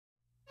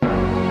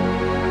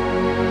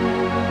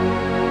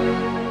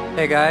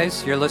Hey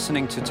guys, you're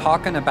listening to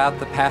Talkin' About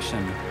the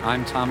Passion.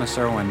 I'm Thomas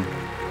Irwin.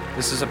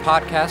 This is a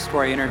podcast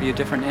where I interview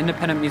different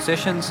independent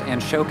musicians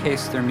and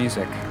showcase their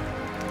music.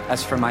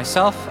 As for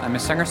myself, I'm a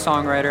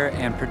singer-songwriter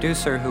and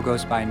producer who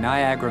goes by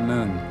Niagara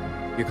Moon.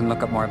 You can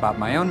look up more about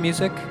my own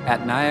music at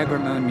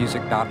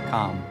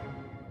niagaramoonmusic.com.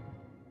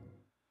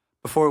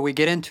 Before we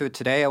get into it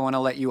today, I want to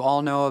let you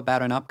all know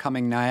about an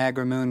upcoming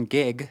Niagara Moon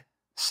gig,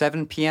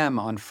 7 p.m.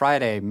 on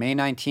Friday, May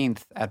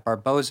 19th at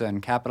Barboza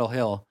in Capitol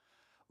Hill.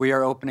 We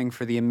are opening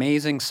for the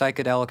amazing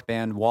psychedelic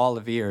band Wall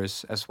of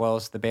Ears, as well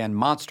as the band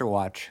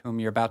Monsterwatch, whom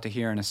you're about to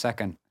hear in a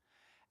second.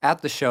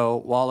 At the show,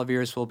 Wall of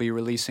Ears will be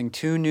releasing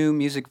 2 new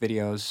music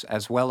videos,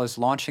 as well as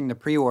launching the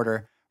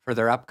pre-order for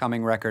their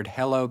upcoming record,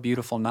 Hello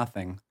Beautiful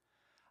Nothing.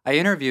 I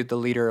interviewed the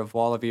leader of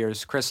Wall of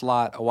Ears, Chris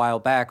Lott, a while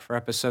back for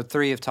episode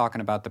 3 of Talking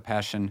About the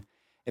Passion.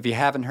 If you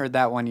haven't heard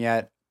that one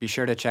yet, be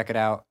sure to check it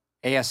out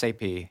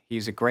ASAP.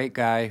 He's a great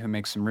guy who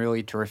makes some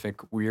really terrific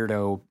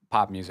weirdo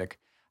pop music.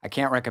 I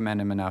can't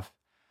recommend him enough.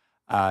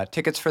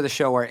 Tickets for the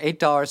show are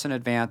 $8 in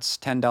advance,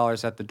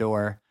 $10 at the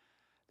door.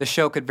 The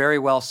show could very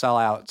well sell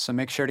out, so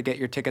make sure to get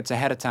your tickets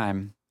ahead of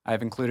time.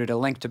 I've included a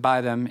link to buy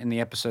them in the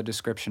episode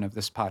description of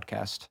this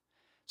podcast.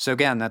 So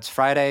again, that's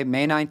Friday,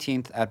 May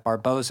 19th at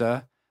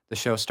Barboza. The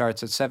show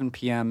starts at 7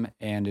 p.m.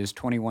 and is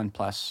 21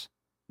 plus.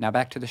 Now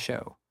back to the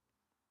show.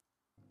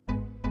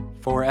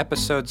 For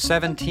episode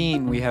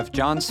 17, we have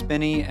John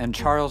Spinney and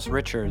Charles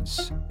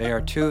Richards. They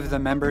are 2 of the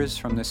members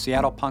from the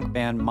Seattle punk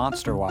band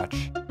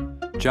Monsterwatch.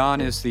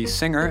 John is the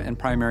singer and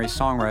primary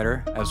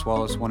songwriter, as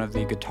well as one of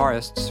the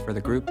guitarists for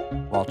the group,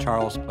 while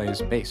Charles plays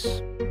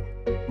bass.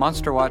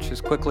 Monsterwatch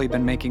has quickly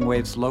been making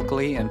waves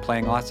locally and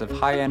playing lots of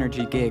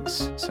high-energy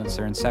gigs since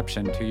their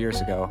inception 2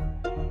 years ago.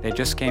 They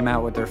just came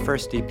out with their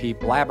first EP,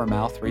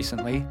 Blabbermouth,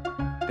 recently.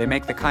 They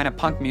make the kind of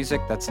punk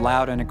music that's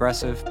loud and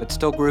aggressive, but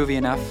still groovy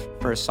enough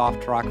for a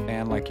soft rock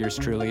fan like yours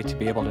truly to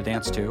be able to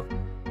dance to.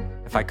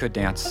 If I could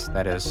dance,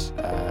 that is.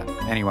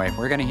 Anyway,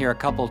 we're going to hear a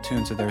couple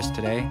tunes of theirs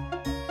today.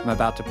 I'm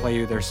about to play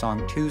you their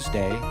song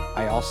Tuesday.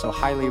 I also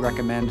highly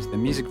recommend the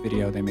music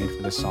video they made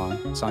for this song.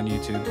 It's on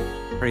YouTube.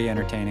 Pretty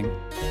entertaining.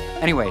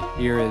 Anyway,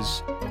 here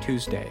is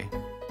Tuesday.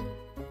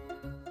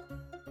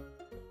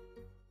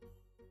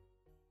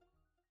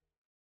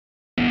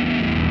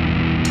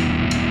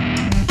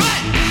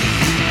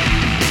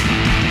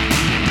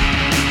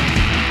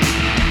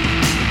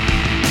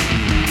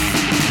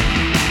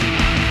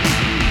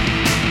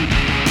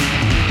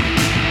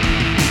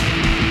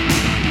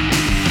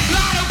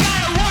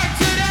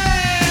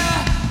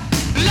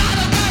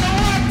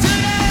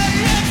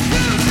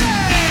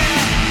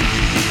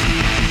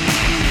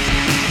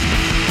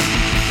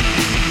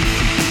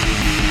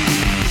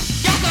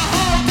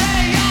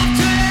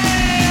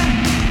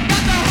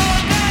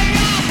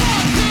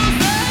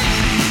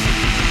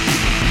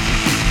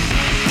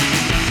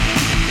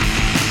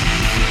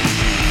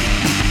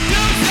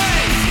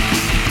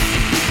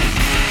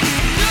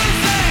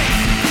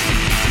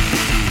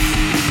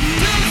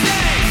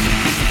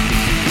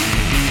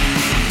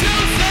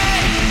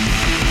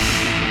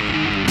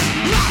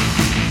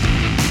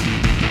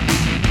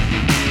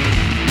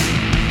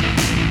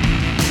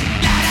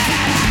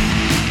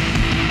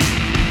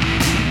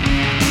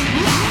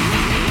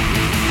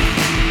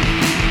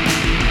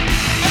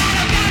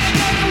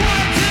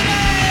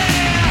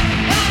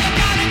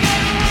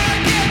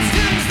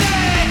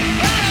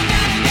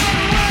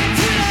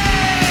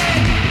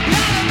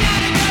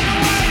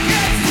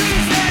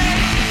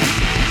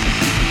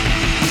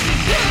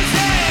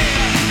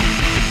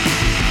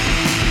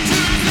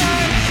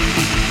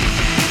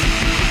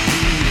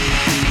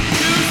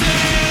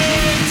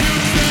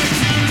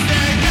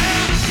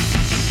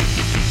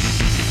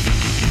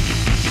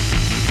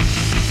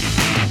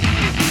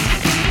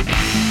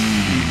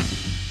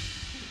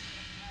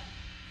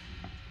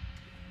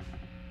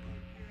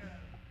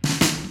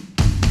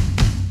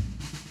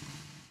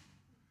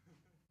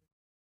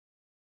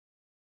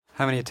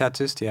 How many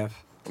tattoos do you have?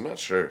 I'm not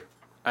sure.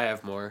 I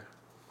have more.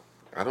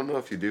 I don't know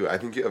if you do. I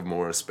think you have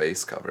more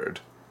space covered.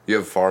 You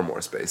have far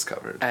more space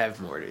covered. I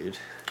have more, dude.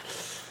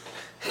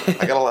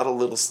 I got a lot of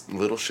little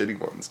shitty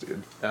ones,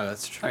 dude. Oh,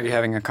 that's true. Are you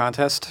having a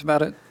contest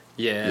about it?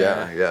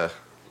 Yeah. Yeah.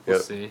 We'll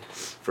Yep. see.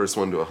 First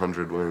one to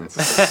 100 wins.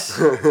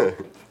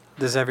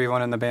 Does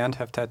everyone in the band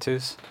have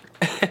tattoos?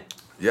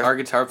 Yeah. Our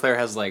guitar player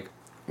has like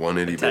One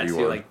itty a bitty tattoo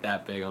one. like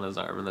that big on his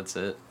arm, and that's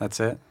it. That's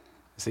it?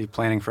 Is he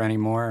planning for any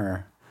more,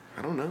 or?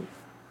 I don't know.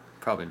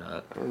 Probably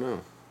not. I don't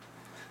know.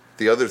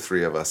 The other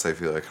 3 of us, I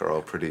feel like, are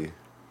all pretty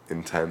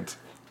intent.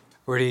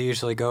 Where do you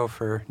usually go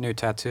for new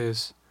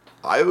tattoos?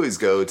 I always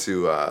go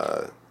to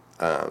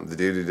the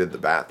dude who did the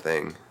bat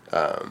thing.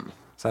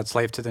 Is that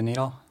Slave to the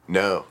Needle?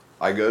 No.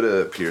 I go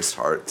to Pierced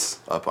Hearts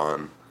up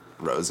on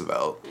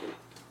Roosevelt.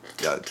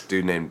 Yeah,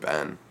 dude named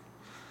Ben.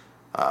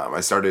 I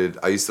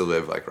used to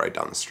live like right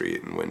down the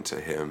street and went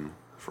to him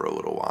for a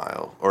little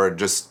while. Or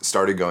just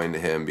started going to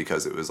him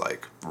because it was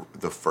like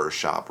the first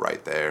shop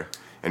right there.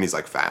 And he's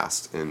like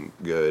fast and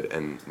good,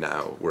 and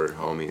now we're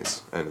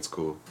homies, and it's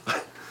cool.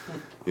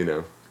 You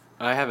know?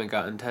 I haven't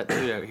gotten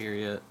tattooed out here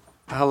yet.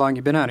 How long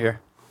you been out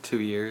here? 2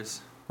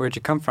 years. Where'd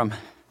you come from?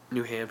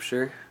 New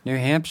Hampshire. New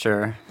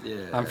Hampshire.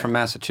 Yeah. I'm from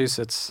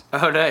Massachusetts.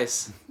 Oh,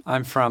 nice.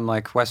 I'm from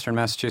like western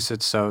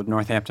Massachusetts, so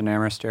Northampton,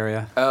 Amherst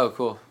area. Oh,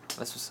 cool.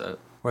 That's what's up.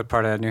 What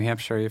part of New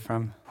Hampshire are you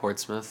from?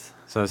 Portsmouth.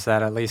 So is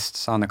that at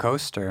least on the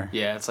coast, or?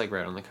 Yeah, it's like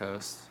right on the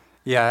coast.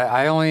 Yeah,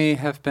 I only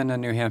have been to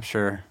New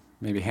Hampshire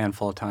maybe a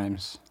handful of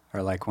times,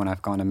 or like when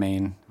I've gone to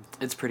Maine.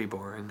 It's pretty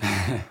boring.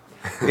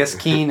 I guess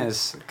Keene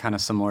is kind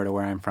of similar to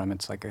where I'm from.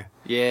 It's like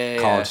a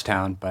college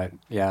town, but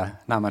yeah,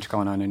 not much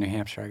going on in New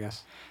Hampshire, I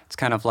guess. It's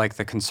kind of like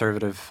the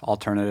conservative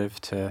alternative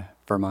to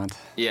Vermont.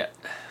 Yeah,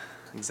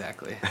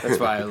 exactly. That's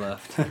why I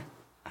left.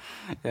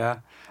 Yeah.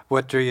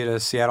 What drew you to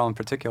Seattle in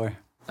particular?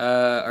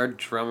 Our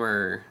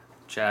drummer,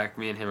 Jack,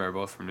 me and him are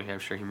both from New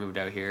Hampshire. He moved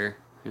out here.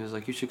 He was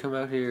like, you should come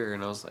out here.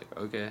 And I was like,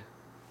 okay.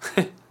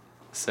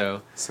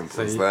 So Simple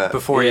as that.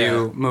 Before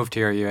you moved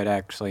here, you had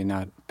actually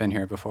not been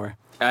here before.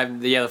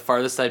 The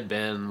farthest I'd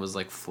been was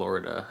like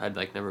Florida. I'd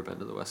like never been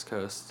to the West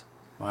Coast.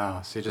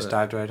 Wow, so you just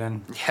dived right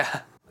in.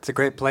 Yeah. It's a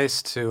great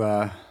place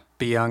to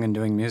be young and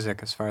doing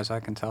music, as far as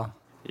I can tell.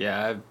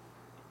 Yeah, I've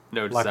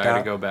no Lucked desire out.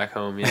 to go back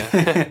home,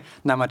 yeah.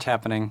 Not much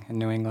happening in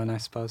New England, I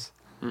suppose.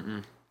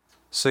 Mm-mm.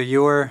 So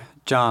you're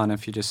John,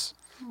 if you just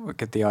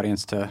get the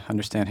audience to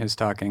understand who's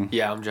talking.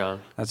 Yeah, I'm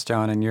John. That's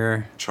John, and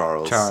you're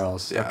Charles.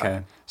 Charles. Yeah.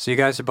 Okay. So you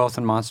guys are both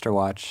in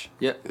Monsterwatch.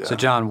 Yep. Yeah. So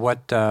John,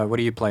 what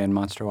do you play in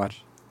Monsterwatch?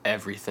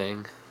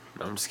 Everything.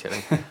 No, I'm just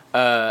kidding.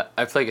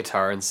 I play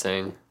guitar and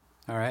sing.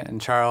 All right.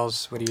 And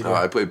Charles, what do you do? Oh,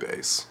 I play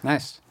bass.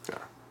 Nice. Yeah.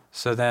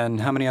 So then,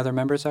 how many other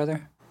members are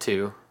there?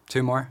 2.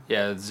 2 more?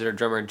 Yeah, there's our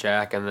drummer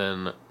Jack, and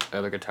then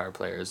other guitar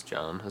player is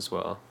John as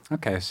well.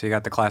 Okay, so you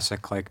got the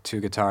classic, like,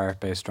 2 guitar,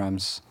 bass,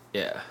 drums.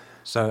 Yeah.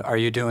 So are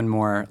you doing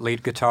more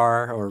lead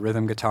guitar or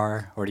rhythm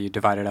guitar, or do you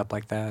divide it up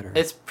like that? Or?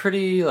 It's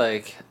pretty,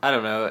 like, I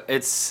don't know,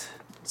 it's...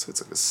 So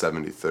it's like a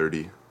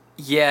 70-30.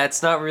 Yeah,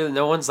 it's not really...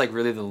 No one's, like,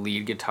 really the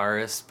lead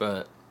guitarist,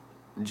 but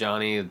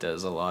Johnny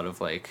does a lot of,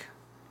 like,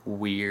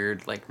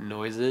 weird, like,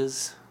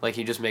 noises. Like,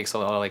 he just makes a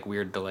lot of, like,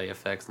 weird delay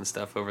effects and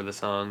stuff over the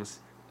songs.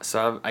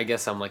 So I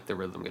guess I'm, like, the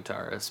rhythm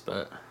guitarist,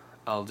 but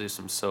I'll do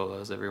some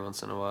solos every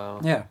once in a while.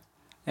 Yeah.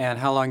 And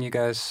how long you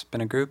guys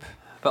been a group?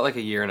 About, like,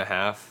 a year and a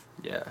half.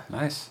 Yeah.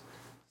 Nice.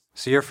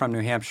 So you're from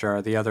New Hampshire.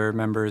 Are the other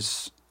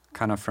members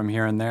kind of from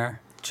here and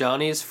there?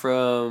 Johnny's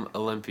from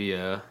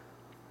Olympia,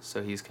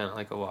 so he's kind of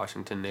like a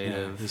Washington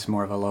native. Yeah, he's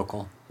more of a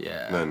local.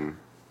 Yeah. And then,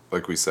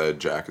 like we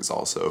said, Jack is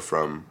also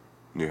from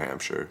New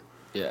Hampshire.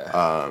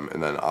 Yeah.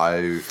 And then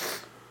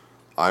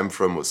I'm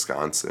from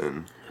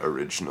Wisconsin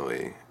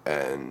originally,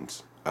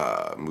 and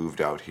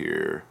moved out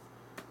here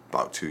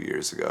about 2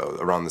 years ago,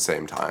 around the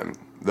same time.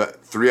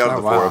 3 out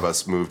of the 4 of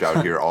us moved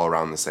out here all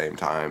around the same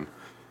time.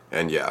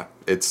 And yeah,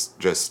 it's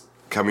just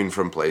coming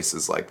from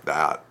places like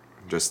that,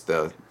 just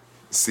the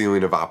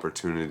ceiling of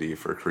opportunity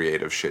for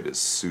creative shit is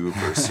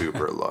super,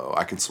 super low.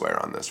 I can swear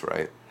on this,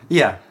 right?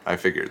 Yeah. I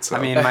figured so.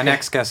 I mean, my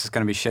next guess is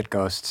going to be shit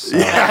ghosts. So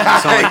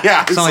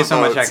Yeah, there's only so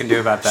much I can do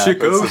about that.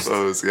 I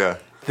suppose, yeah.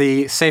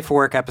 The safe for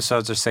work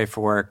episodes are safe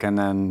for work, and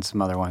then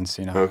some other ones,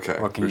 you know. Okay,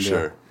 what can for you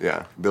sure.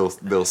 Yeah,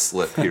 they'll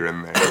slip here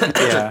and there.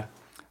 do? Yeah.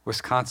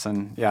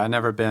 Wisconsin. Yeah, I've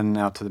never been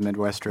out to the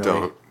Midwest, really.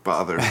 Don't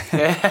bother.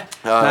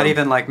 Not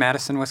even like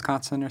Madison,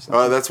 Wisconsin or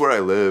something? That's where I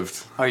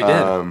lived. Oh, you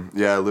did?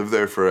 Yeah, I lived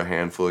there for a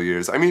handful of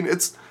years. I mean,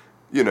 it's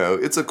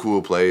a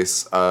cool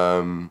place.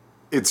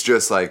 It's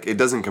just like, it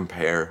doesn't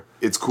compare.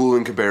 It's cool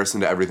in comparison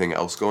to everything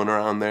else going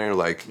around there.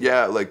 Like,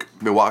 yeah, like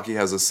Milwaukee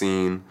has a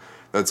scene.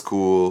 That's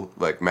cool.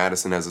 Like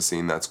Madison has a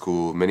scene. That's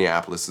cool.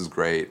 Minneapolis is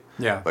great.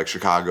 Yeah. Like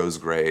Chicago's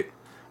great.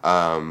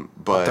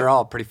 But they're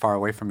all pretty far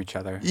away from each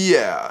other.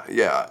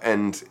 Yeah,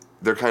 and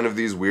they're kind of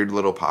these weird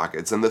little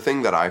pockets. And the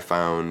thing that I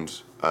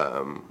found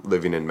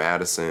living in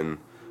Madison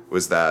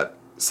was that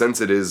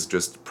since it is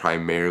just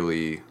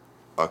primarily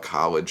a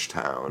college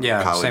town,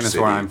 Yeah, college same as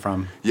city, where I'm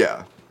from.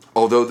 Yeah.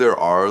 Although there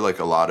are like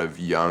a lot of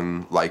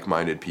young,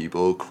 like-minded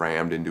people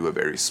crammed into a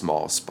very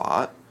small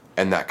spot,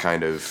 and that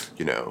kind of,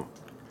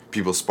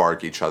 people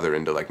spark each other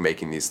into like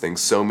making these things.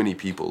 So many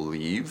people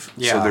leave.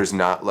 Yeah. So there's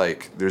not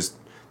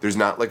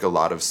like a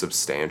lot of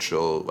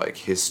substantial like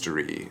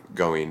history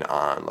going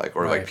on, like,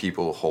 or Right. like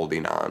people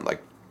holding on,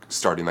 like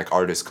starting like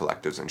artist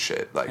collectives and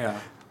shit. Like Yeah.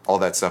 all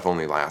that stuff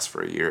only lasts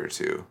for a year or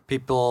two.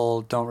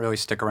 People don't really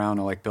stick around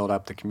to like build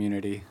up the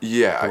community.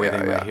 Yeah, The way yeah,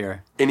 they yeah. might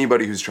here.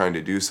 Anybody who's trying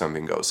to do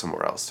something goes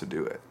somewhere else to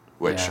do it,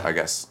 which Yeah. I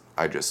guess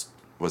I just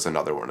was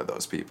another one of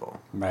those people.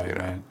 Right,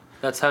 right.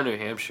 That's how New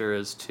Hampshire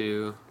is,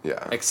 too.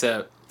 Yeah.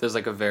 Except there's,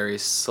 like, a very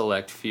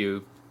select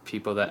few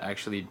people that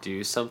actually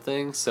do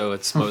something, so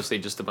it's mostly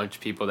just a bunch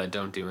of people that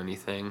don't do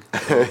anything.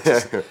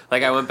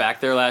 Like, I went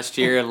back there last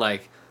year, and,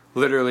 like,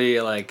 literally,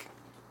 like,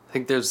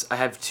 I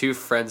have 2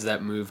 friends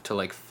that moved to,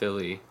 like,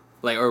 Philly.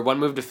 Like, or one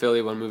moved to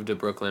Philly, one moved to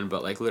Brooklyn,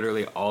 but, like,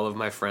 literally all of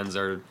my friends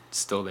are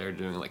still there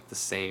doing, like, the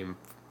same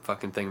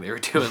fucking thing they were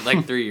doing,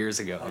 like, 3 years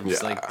ago. I'm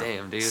just Yeah. like,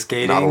 damn, dude.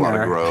 Skating Not a lot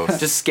or- of growth.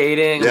 Just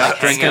skating, Yeah, like,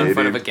 hanging out in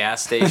front of a skating.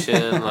 gas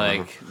station,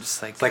 like,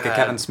 just like... It's like a God.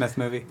 Kevin Smith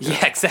movie.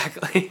 Yeah,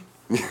 exactly.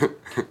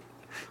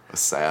 A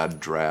sad,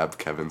 drab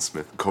Kevin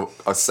Smith.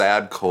 A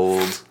sad,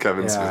 cold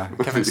Kevin Yeah, Smith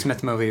movie. Kevin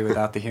Smith movie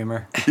without the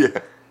humor. Yeah.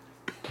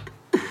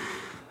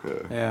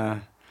 Yeah.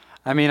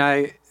 I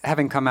mean,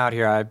 having come out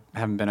here, I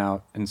haven't been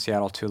out in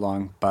Seattle too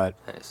long, but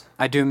Nice.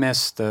 I do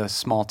miss the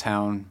small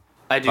town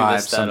I do vibe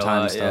miss that a lot,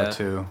 sometimes, yeah. though,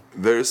 too.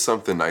 There's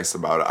something nice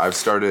about it. I've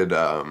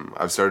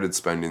started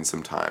spending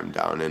some time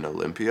down in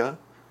Olympia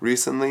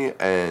recently,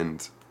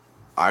 and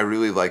I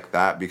really like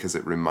that because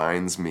it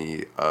reminds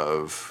me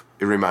of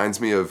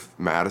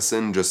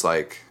Madison, just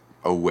like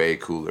a way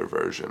cooler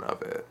version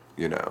of it,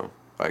 you know?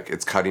 Like,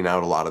 it's cutting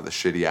out a lot of the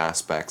shitty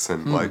aspects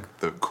and like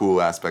the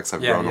cool aspects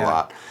have grown a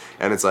lot.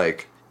 And it's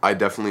like, I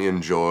definitely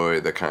enjoy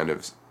the kind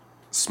of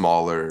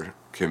smaller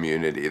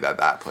community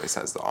that place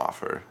has to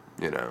offer,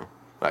 you know?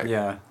 Like,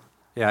 Yeah.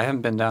 Yeah, I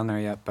haven't been down there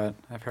yet, but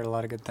I've heard a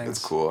lot of good things. it's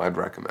cool. I'd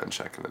recommend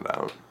checking it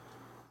out.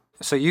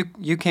 So you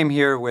came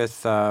here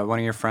with one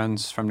of your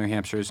friends from New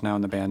Hampshire who's now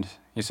in the band.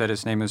 You said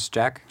his name was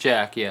Jack?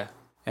 Jack, yeah.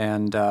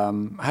 And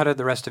how did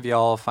the rest of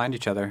y'all find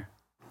each other?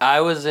 I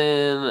was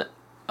in.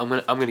 I'm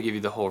gonna give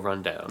you the whole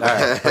rundown. All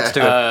right, let's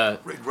do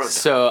it.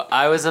 So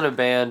I was in a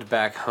band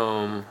back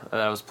home that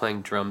I was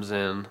playing drums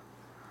in,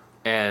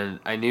 and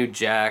I knew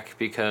Jack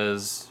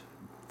because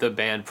the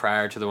band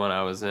prior to the one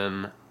I was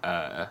in,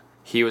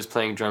 he was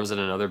playing drums in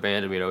another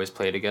band, and we'd always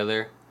play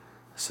together.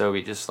 So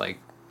we just like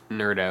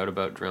nerd out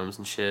about drums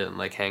and shit, and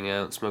like hang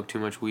out, and smoke too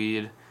much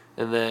weed,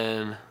 and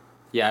then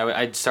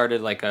I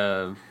started like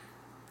a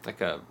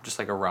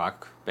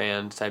rock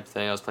band type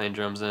thing. I was playing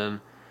drums in,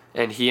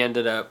 and he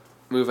ended up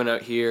moving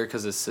out here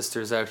because his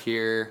sister's out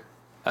here,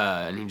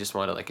 and he just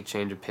wanted like a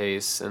change of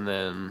pace. And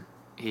then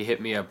he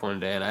hit me up one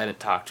day, and I hadn't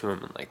talked to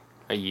him in like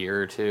a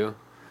year or two.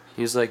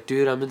 He was like,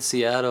 "Dude, I'm in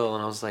Seattle,"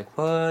 and I was like,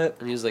 "What?"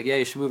 And he was like, "Yeah,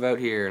 you should move out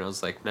here." And I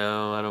was like,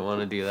 "No, I don't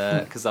want to do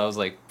that," because I was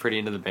like pretty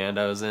into the band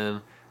I was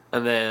in.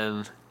 And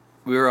then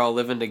we were all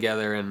living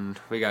together, and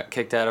we got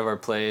kicked out of our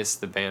place.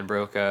 The band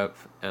broke up,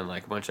 and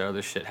like a bunch of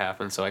other shit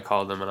happened. So I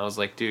called him, and I was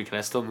like, "Dude, can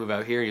I still move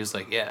out here?" He was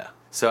like, "Yeah."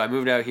 So I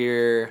moved out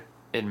here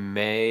in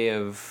May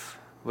of,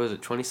 what was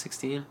it,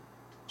 2016?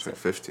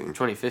 2015.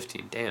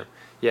 2015, damn.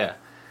 Yeah.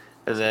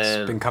 And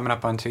then It's been coming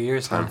up on 2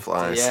 years now. Time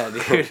flies. yeah,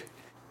 dude.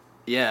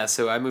 Yeah,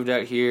 so I moved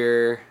out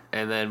here,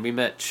 and then we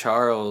met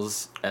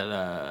Charles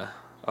at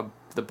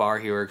the bar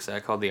he works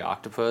at called the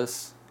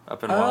Octopus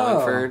up in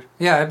Wallingford.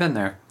 Yeah, I've been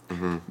there.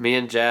 Me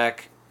and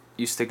Jack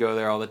used to go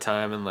there all the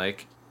time, and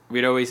like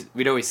we'd always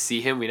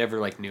see him. We never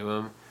like knew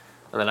him.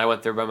 And then I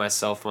went there by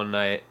myself one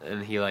night,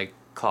 and he like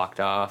clocked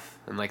off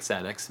and like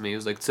sat next to me. He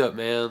was like, "What's up,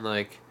 man?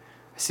 Like,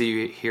 I see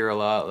you here a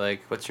lot.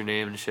 Like, what's your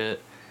name and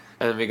shit?"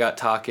 And then we got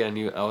talking,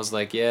 and I was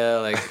like, "Yeah,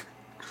 like."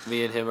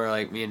 Me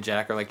and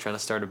Jack are like trying to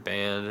start a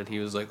band, and he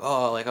was like,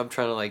 "Oh, like I'm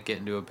trying to like get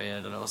into a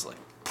band," and I was like,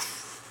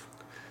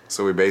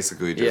 So we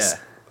basically just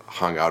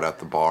hung out at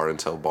the bar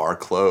until bar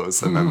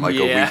closed, and then like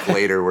a Yeah. week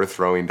later we're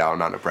throwing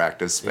down on a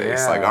practice space.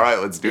 Yeah. Like, all right,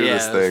 let's do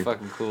this it thing. was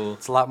fucking cool.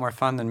 It's a lot more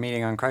fun than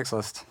meeting on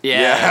Craigslist.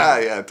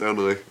 Yeah,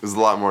 totally. It was a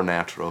lot more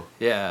natural.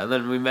 Yeah, and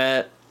then we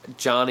met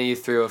Johnny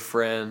through a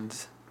friend.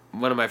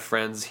 One of my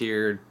friends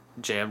here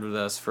jammed with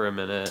us for a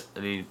minute,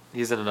 and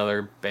he's in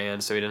another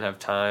band, so he didn't have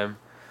time.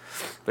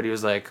 But he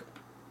was like,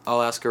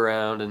 "I'll ask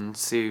around and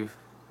see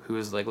who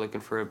was like looking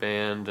for a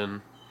band,"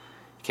 and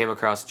came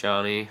across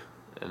Johnny,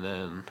 and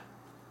then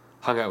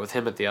hung out with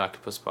him at the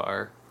Octopus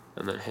Bar,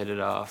 and then hit it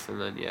off,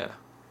 and then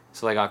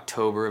so like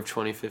October of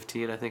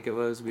 2015, I think it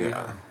was.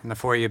 Yeah. And the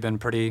four of you have been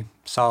pretty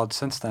solid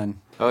since then.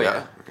 Oh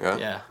Yeah.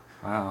 yeah.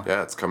 Wow.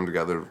 Yeah, it's come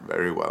together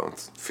very well.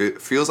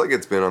 It feels like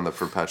it's been on the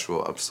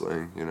perpetual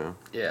upswing, you know?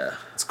 Yeah.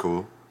 It's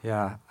cool.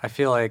 Yeah, I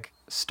feel like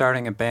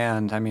starting a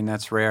band, I mean,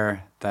 that's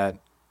rare that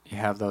you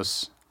have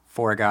those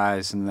four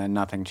guys and then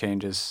nothing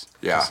changes.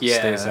 Yeah. Just Yeah.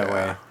 stays that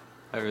way.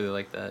 I really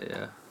like that,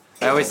 yeah.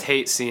 I always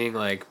hate seeing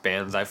like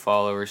bands I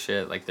follow or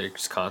shit, like they're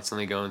just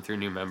constantly going through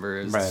new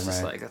members. Right, It's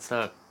just right. like that's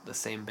not the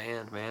same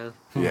band, man.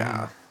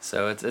 Yeah.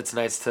 So it's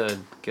nice to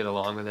get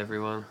along with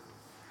everyone.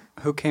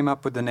 Who came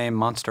up with the name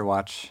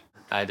Monsterwatch?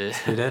 I did.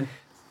 You did?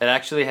 It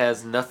actually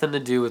has nothing to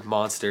do with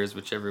monsters,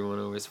 which everyone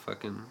always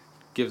fucking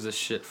gives a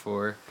shit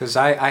for. Because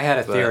I had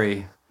a But-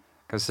 theory.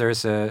 Because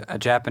there's a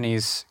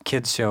Japanese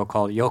kids show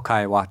called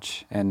Yokai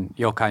Watch, and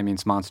yokai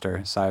means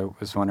monster, so I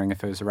was wondering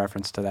if it was a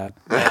reference to that.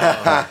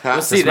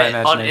 We'll see Just my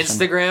that on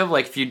imagination. Instagram.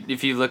 Like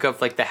if you look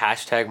up like the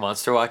hashtag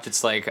Monsterwatch,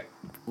 it's like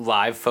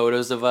live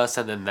photos of us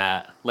and then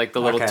that like the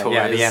little Okay, toys.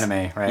 yeah, the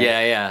anime, right?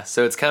 Yeah.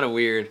 So it's kind of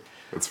weird.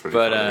 That's pretty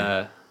But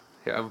funny.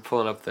 here, I'm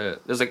pulling up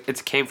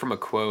it came from a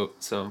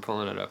quote, so I'm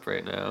pulling it up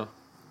right now.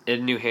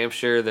 In New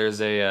Hampshire, there's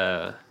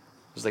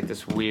like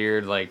this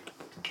weird like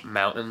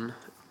mountain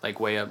like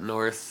way up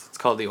north. It's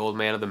called the Old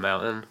Man of the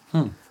Mountain.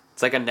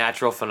 It's like a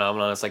natural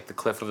phenomenon. It's like the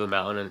cliff of the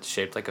mountain, and it's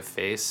shaped like a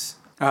face.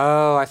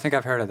 Oh, I think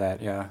I've heard of that,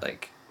 yeah.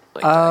 Like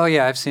Oh,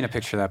 yeah, I've seen a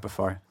picture of that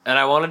before. and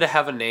I wanted to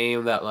have a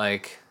name that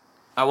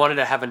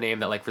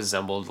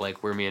resembled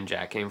like where me and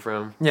Jack came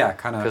from. Yeah,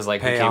 kind of 'Cause,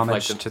 like, we pay came from,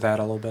 homage like, the- to that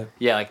a little bit.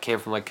 Yeah, like came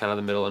from like kind of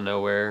the middle of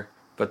nowhere.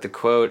 But the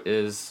quote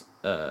is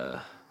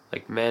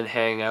like men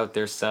hang out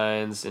their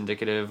signs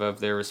indicative of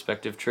their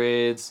respective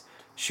trades,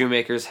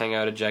 shoemakers hang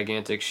out a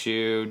gigantic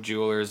shoe,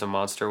 jewelers a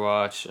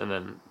Monsterwatch, and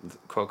then the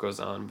quote goes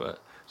on. But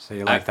So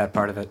you like that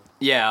part of it?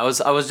 yeah, I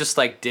was just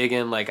like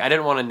digging. Like I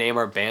didn't want to name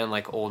our band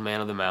like Old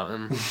Man of the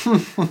Mountain,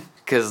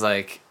 because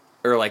like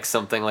or like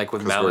something like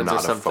with mountains we're or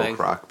not something. A folk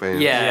rock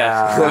band.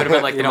 Yeah, it would have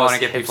been like You the don't most wanna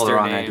give people the hipster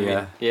wrong name.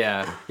 idea.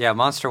 Yeah, Yeah,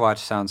 Monsterwatch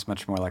sounds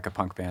much more like a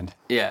punk band.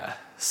 yeah.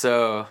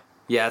 So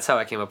yeah, that's how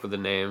I came up with the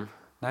name.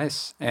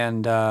 Nice.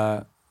 And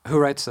who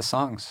writes the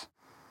songs?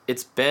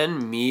 It's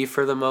been me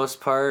for the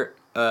most part.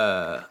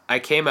 I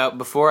came out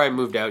before I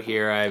moved out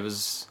here. I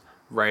was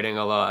writing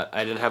a lot.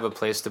 I didn't have a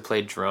place to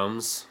play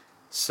drums,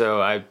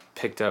 so I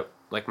picked up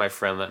like my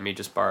friend let me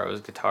just borrow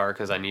his guitar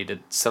because I needed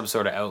some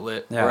sort of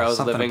outlet Yeah, where I was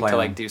something to living play to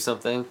like on. do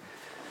something.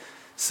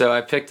 So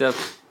I picked up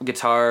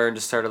guitar and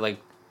just started like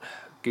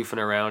goofing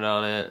around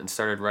on it and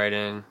started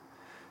writing.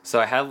 So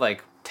I had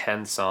like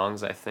 10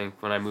 songs I think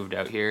when I moved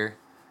out here,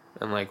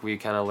 and like we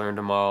kind of learned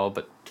them all,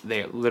 but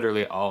they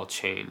literally all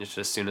changed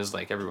as soon as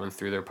like everyone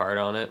threw their part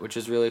on it, which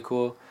is really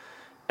cool.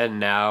 And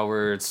now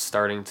we're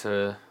starting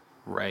to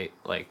write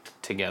like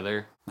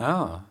together.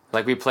 Oh,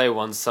 Like we play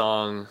one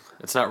song,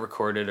 it's not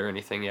recorded or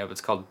anything yet, but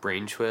it's called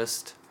Brain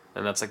Twist,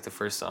 and that's like the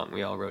first song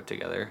we all wrote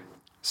together.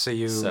 so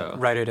you So-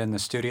 write it in the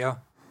studio?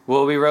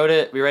 Well, we write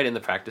it in the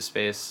practice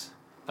space.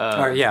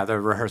 Or yeah, the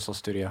rehearsal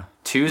studio.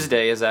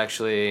 Tuesday is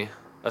actually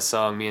a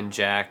song me and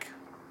Jack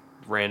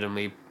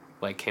randomly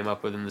like came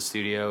up with in the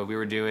studio. We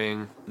were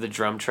doing the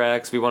drum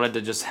tracks. We wanted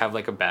to just have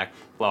like a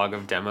backlog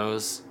of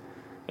demos,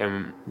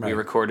 and we Right.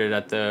 recorded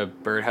at the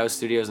Birdhouse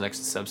Studios next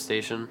to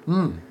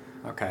Substation.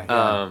 Okay.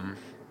 Yeah.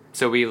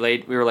 So we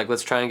were like,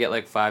 let's try and get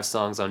like 5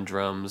 songs on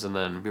drums, and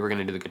then we were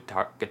gonna do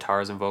the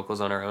guitars and vocals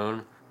on our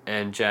own.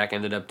 And Jack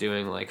ended up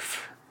doing like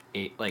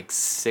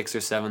 6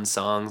 or 7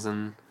 songs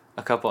in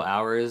a couple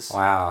hours.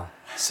 Wow.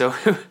 So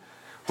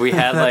we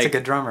had That's like a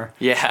good drummer.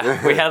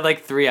 yeah, we had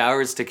like 3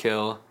 hours to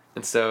kill.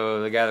 And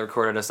so the guy that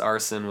recorded us,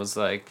 Arson, was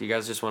like, you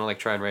guys just want to like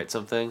try and write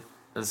something?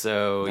 And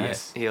so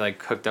Nice. yeah, he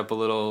like hooked up a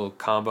little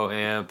combo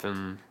amp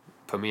and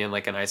put me in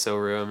like an ISO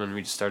room, and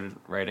we just started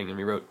writing, and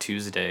we wrote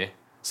Tuesday.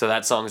 So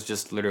that song's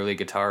just literally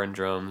guitar and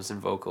drums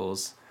and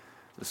vocals.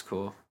 It was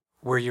cool.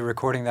 Were you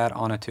recording that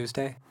on a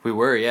Tuesday? We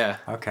were, yeah.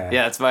 Okay.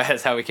 Yeah,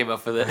 that's how we came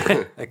up with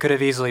it. It could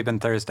have easily been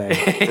Thursday.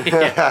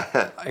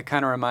 Yeah. It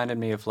kind of reminded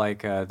me of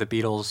like the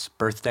Beatles'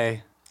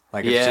 Birthday.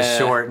 Like it's just Yeah.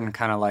 short and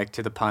kind of like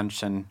to the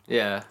punch and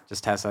Yeah.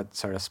 just has that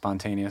sort of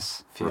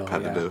spontaneous feel. yeah.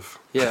 Repetitive.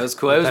 Yeah, it was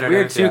cool. It was Repetitive,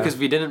 weird too yeah. because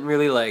we didn't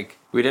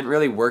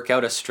really work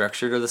out a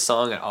structure to the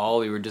song at all.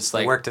 We were just It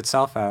like worked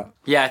itself out.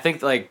 yeah, I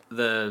think like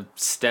the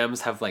stems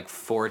have like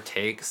 4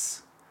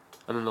 takes,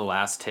 and then the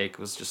last take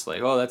was just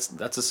like, oh,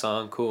 that's a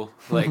song, cool.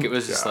 Like it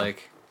was just Yeah.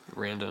 like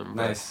random.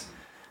 but Nice.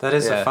 That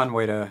is a Yeah. fun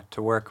way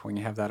to work when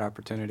you have that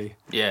opportunity.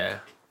 Yeah.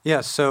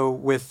 Yeah, so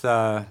with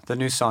the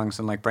new songs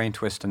and like Brain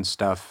Twist and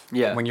stuff,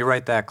 Yeah. when you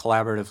write that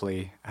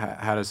collaboratively,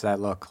 how does that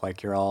look?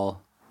 Like you're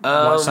all,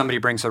 somebody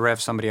brings a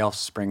riff, somebody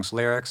else brings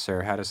lyrics,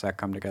 or how does that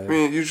come together? I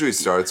mean, it usually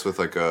starts with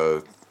like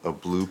a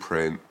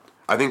blueprint.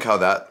 I think how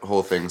that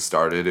whole thing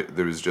started,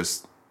 there was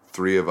just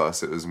 3 of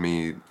us. It was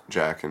me,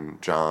 Jack,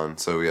 and John.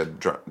 So we had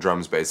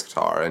drums, bass,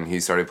 guitar, and he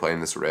started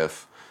playing this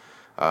riff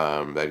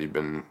that he'd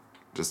been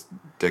just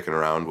dicking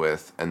around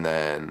with, and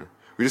then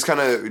we just kind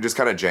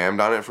of jammed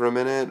on it for a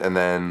minute, and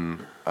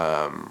then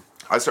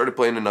I started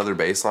playing another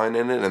bass line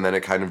in it, and then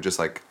it kind of just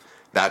like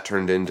that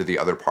turned into the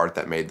other part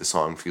that made the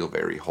song feel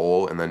very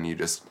whole, and then you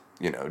just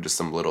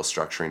some little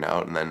structuring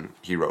out, and then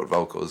he wrote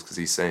vocals because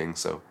he sings,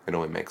 so it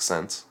only makes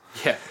sense.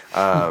 Yeah.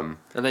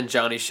 And then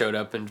Johnny showed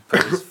up and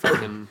put his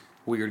fucking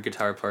weird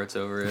guitar parts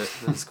over it.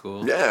 That's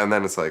cool. Yeah, and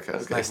then it's like, okay,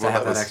 Nice well, to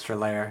have that was- extra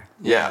layer.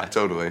 Yeah,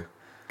 totally.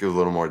 Give a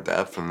little more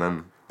depth, and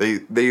then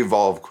they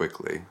evolve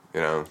quickly.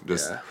 Yeah.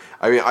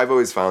 I mean, I've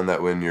always found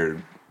that when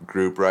you're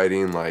group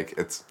writing, like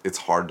it's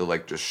hard to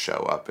like just show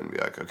up and be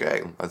like,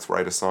 okay, let's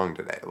write a song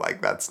today.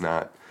 Like that's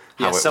not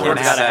Yeah, how it someone's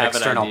works. have gotta that have an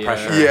external idea.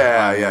 pressure.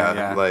 Yeah, Yeah.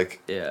 yeah.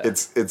 Like Yeah.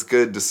 it's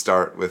good to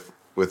start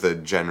with a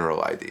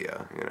general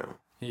idea.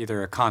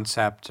 Either a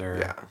concept or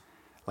Yeah.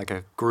 like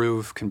a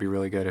groove can be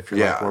really good if you're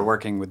like, Yeah. we're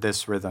working with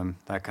this rhythm.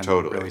 That can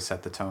Totally. really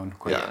set the tone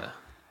quick. Yeah.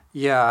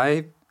 Yeah,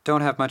 I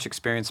don't have much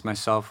experience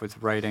myself with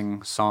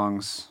writing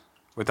songs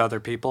with other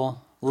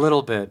people. A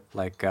little bit,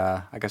 like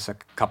I guess a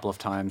couple of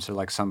times, or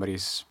like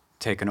somebody's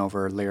taken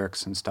over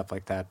lyrics and stuff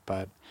like that.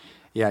 But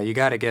yeah, you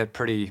got to get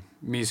pretty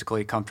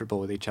musically comfortable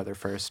with each other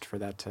first for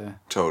that to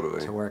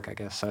Totally. work. I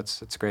guess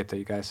it's great that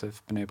you guys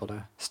have been able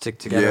to stick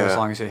together as Yeah.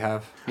 long as you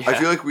have. I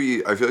feel like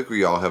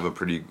we all have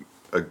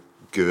a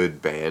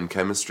good band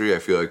chemistry. I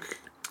feel like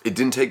it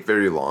didn't take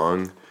very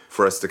long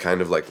for us to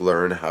kind of like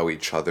learn how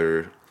each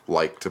other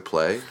like to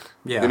play.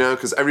 Yeah.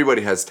 Because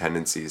everybody has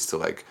tendencies to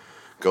like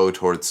go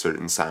towards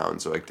certain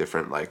sounds or like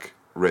different like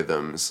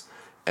rhythms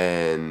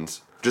and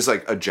just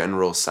like a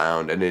general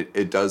sound. And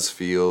it does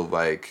feel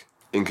like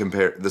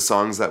the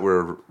songs that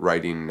we're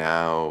writing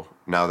now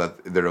that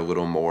they're a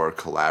little more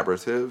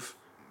collaborative,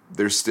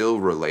 they're still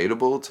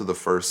relatable to the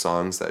first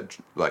songs that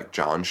like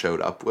John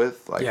showed up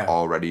with, like Yeah.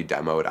 already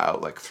demoed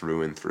out like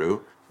through and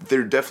through.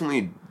 They're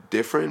definitely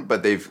different,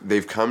 but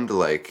they've come to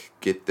like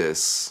get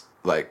this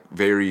like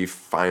very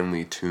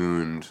finely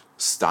tuned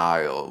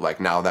style, like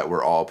now that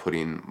we're all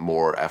putting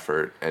more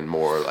effort and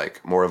more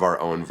of our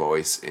own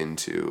voice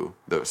into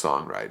the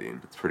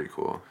songwriting. It's pretty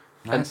cool.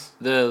 Nice.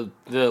 And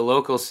the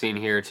local scene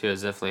here too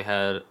has definitely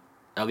had,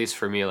 at least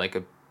for me, like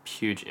a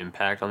huge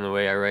impact on the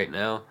way I write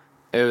now.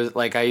 It was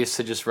like I used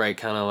to just write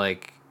kind of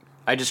like,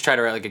 I just try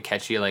to write like a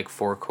catchy like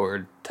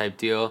 4-chord type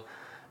deal,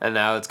 and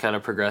now it's kind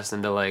of progressed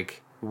into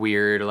like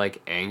weird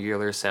like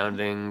angular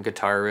sounding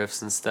guitar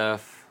riffs and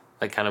stuff,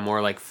 like kind of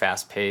more like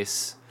fast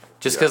pace.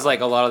 Just because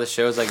like a lot of the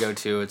shows I go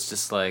to, it's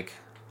just like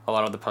a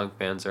lot of the punk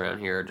bands around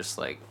here are just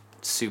like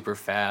super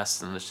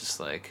fast, and it's just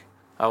like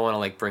I want to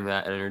like bring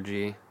that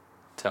energy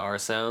to our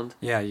sound.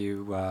 Yeah,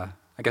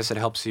 I guess it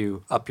helps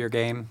you up your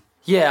game.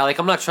 Yeah, like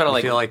I'm not trying to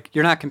You feel like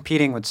you're not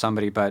competing with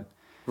somebody, but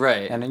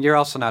right. and you're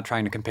also not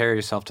trying to compare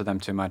yourself to them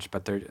too much,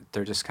 but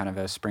they're just kind of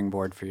a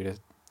springboard for you to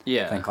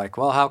think like,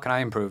 well, how can I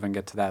improve and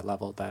get to that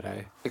level that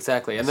I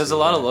Exactly. And there's a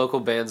lot of local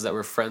bands that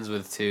we're friends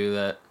with too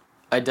that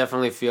I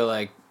definitely feel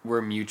like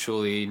we're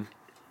mutually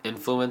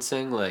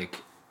influencing.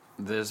 Like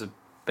there's a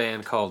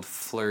band called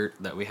Flirt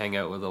that we hang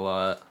out with a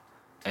lot,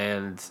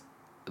 and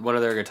one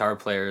of their guitar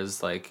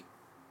players like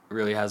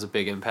really has a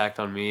big impact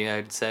on me,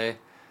 I'd say.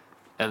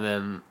 And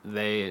then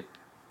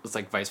it's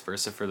like vice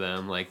versa for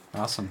them. Like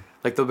awesome.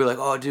 Like they'll be like,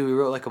 "Oh, dude, we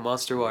wrote like a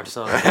Monsterwatch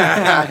song."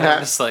 I'm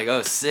just like,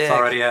 "Oh, sick!" It's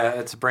already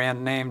it's a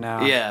brand name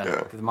now.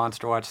 Yeah. The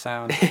Monsterwatch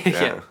sound.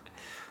 Yeah.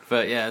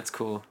 But yeah, it's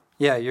cool.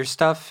 Yeah, your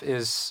stuff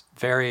is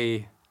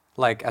very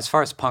like as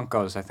far as punk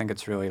goes. I think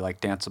it's really like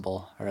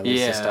danceable, or at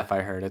least the stuff I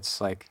heard. It's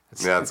like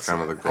it's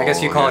kind of the goal. I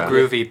guess you call it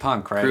groovy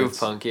punk, right? Groove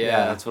punk,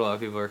 yeah, that's what a lot of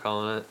people are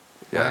calling it.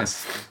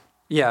 Yes.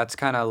 Yeah, it's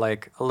kind of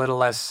like a little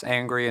less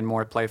angry and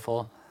more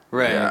playful.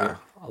 Right. Yeah.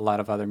 A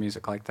lot of other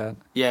music like that.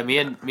 Yeah, me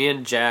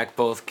and Jack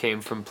both came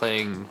from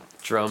playing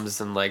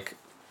drums in like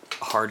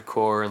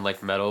hardcore and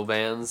like metal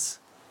bands.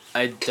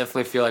 I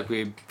definitely feel like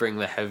we bring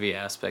the heavy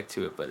aspect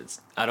to it, but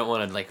I don't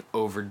want to like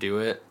overdo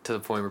it to the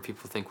point where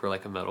people think we're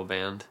like a metal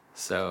band.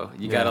 So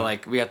you gotta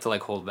like, we have to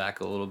like hold back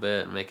a little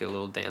bit and make it a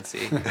little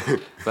dancey.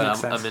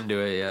 But I'm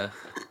into it, yeah.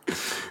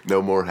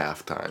 No more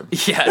halftime.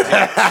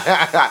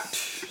 Yeah, dude.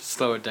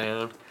 Slow it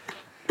down.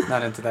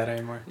 Not into that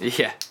anymore.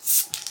 Yeah.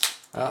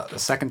 The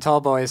Second Tall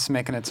Boys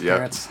making its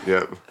appearance.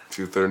 Yep.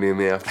 2:30 in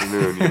the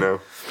afternoon, you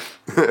know.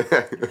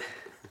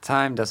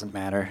 Time doesn't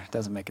matter.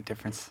 Doesn't make a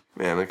difference.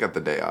 Man, I got the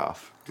day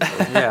off.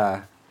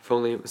 Yeah. If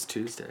only it was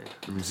Tuesday.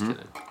 I'm just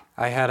kidding.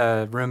 I had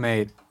a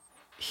roommate.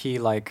 He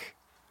like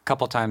a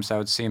couple times I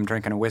would see him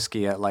drinking a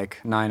whiskey at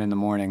like 9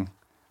 a.m.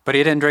 But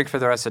he didn't drink for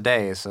the rest of the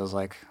day, so I was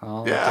like,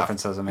 oh, what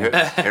difference does it make?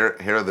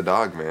 Hair of the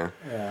dog, man.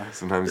 Yeah.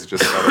 Sometimes it's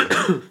just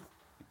gotta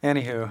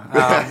Anywho,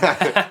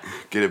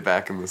 get it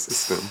back in the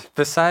system.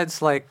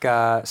 besides like,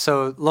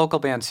 so local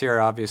bands here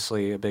are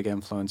obviously a big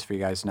influence for you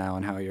guys now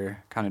and how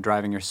you're kind of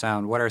driving your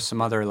sound. What are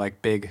some other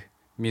like big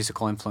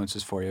musical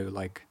influences for you?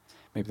 Like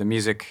maybe the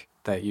music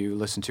that you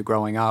listened to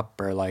growing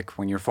up, or like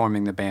when you're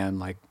forming the band,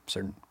 like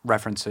certain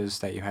references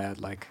that you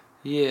had, like.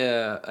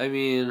 Yeah, I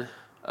mean,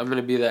 I'm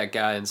gonna be that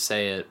guy and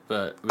say it,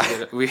 but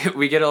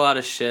we get a lot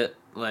of shit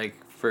like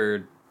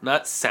for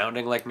not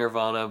sounding like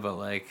Nirvana, but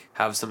like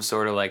have some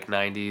sort of like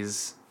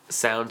 90s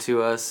sound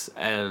to us.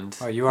 And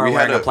Oh, you are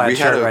wearing a plaid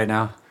shirt right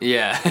now.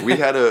 yeah. we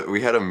had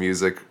a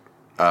music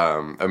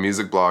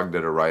blog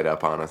did a write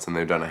up on us, and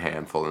they've done a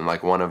handful, and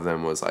like one of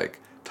them was like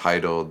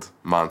titled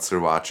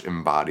Monsterwatch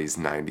embodies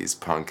 90s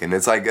punk, and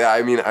it's like,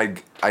 I mean,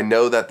 I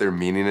know that they're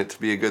meaning it to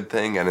be a good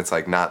thing, and it's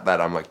like not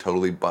that I'm like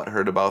totally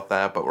butthurt about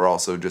that, but we're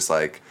also just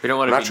like, we don't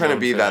want to trying to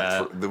be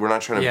that. We're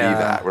not trying to be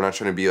that. We're not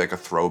trying to be like a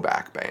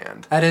throwback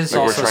band. That is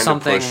like, also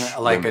something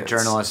like limits. a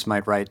journalist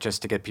might write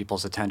just to get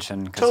people's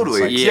attention.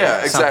 Totally, it's like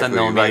yeah, exactly. Something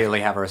they'll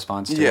immediately have a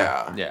response to.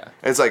 Yeah. Yeah.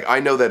 It's like,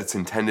 I know that it's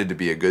intended to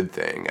be a good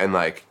thing, and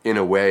like in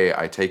a way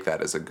I take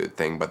that as a good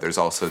thing, but there's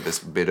also this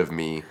bit of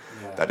me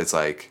that it's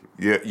like,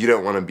 you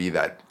don't want to be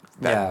that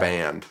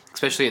band.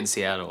 Especially in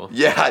Seattle.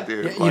 Yeah,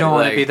 dude. You don't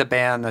want to be the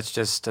band that's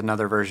just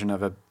another version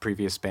of a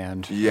previous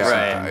band. Yeah,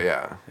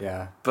 Right.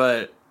 Yeah.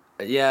 But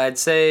yeah, I'd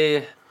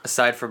say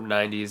aside from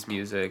 90s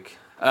music,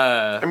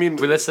 I mean,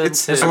 we listened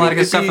to... There's a lot of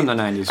good stuff from the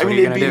 90s. What I mean, are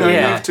you it'd going be to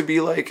do? naive to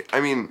be like,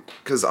 I mean,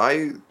 because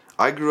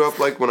I grew up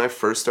like when I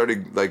first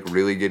started like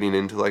really getting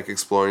into like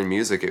exploring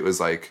music, it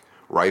was like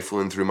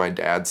rifling through my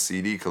dad's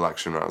CD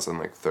collection when I was in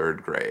like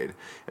 3rd grade.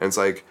 And it's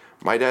like,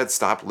 my dad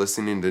stopped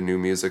listening to new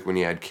music when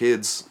he had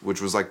kids,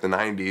 which was like the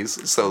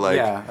 90s. So like,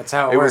 yeah, that's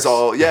how it was works.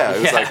 all,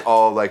 it was like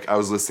all like, I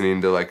was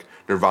listening to like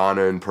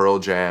Nirvana and Pearl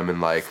Jam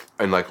and like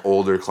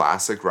older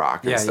classic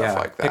rock and stuff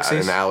like that.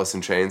 Pixies. And Alice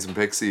in Chains and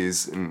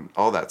Pixies and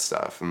all that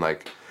stuff. And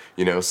like,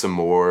 you know, some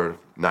more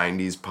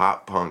 90s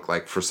pop punk.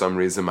 Like for some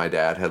reason my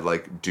dad had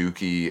like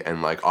Dookie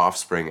and like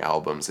Offspring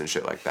albums and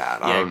shit like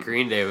that. Yeah,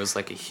 Green Day was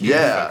like a huge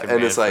fucking and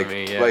band it's like, for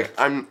me, like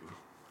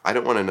I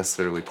don't want to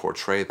necessarily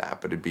portray that,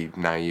 but it'd be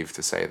naive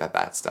to say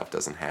that stuff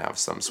doesn't have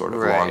some sort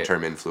of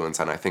long-term influence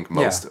on, I think,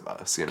 most of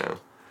us, you know.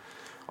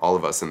 All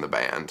of us in the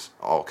band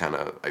all kind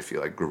of, I feel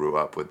like, grew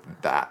up with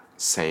that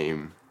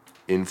same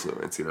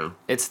influence, you know?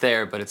 It's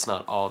there, but it's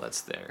not all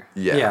that's there.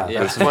 Yeah, Yeah, there's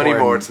that's plenty more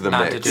important, to the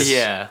not mix. to just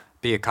Yeah.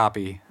 be a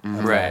copy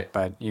of Right. that,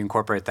 but you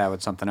incorporate that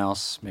with something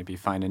else, maybe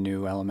find a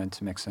new element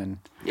to mix in.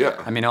 Yeah.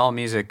 I mean, all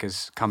music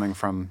is coming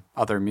from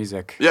other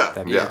music Yeah,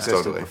 that yeah, existed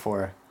totally.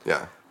 before.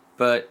 Yeah.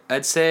 But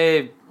I'd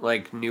say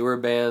like newer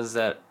bands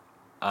that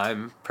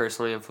I'm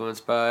personally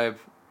influenced by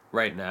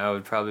right now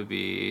would probably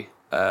be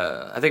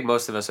I think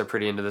most of us are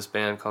pretty into this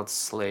band called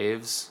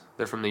Slaves.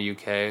 They're from the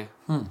UK.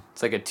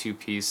 It's like a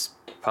 2-piece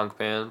punk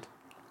band.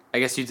 I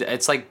guess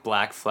it's like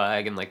Black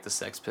Flag and like the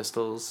Sex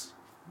Pistols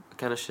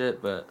kind of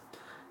shit, but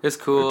it's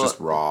cool. Just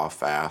raw,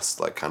 fast,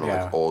 like kind of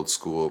Yeah. like old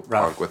school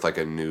Rough. punk with like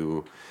a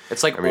new.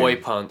 It's like I mean- oi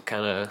punk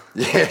kind of.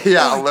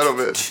 Yeah, a little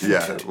bit.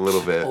 Yeah, a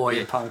little bit.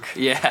 Oi, punk.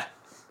 Yeah.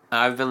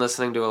 I've been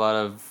listening to a lot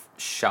of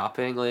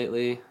Shopping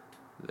lately.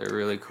 They're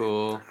really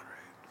cool.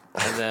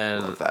 And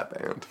then Love that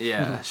band.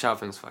 yeah,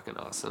 Shopping's fucking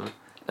awesome.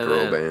 And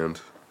Girl then,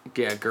 band.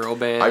 Yeah, girl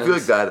band. I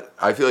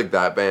feel like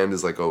that band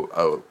is like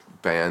a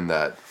band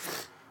that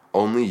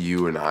only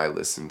you and I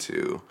listen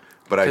to.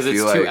 But I because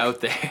feel it's like too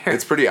out there.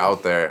 it's pretty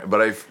out there.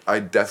 But I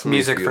definitely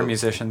Music feel, for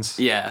musicians.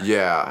 yeah.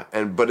 Yeah,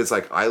 but it's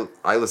like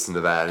I listen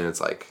to that and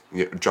it's like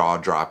jaw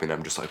dropping.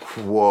 I'm just like,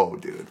 whoa,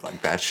 dude,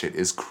 like that shit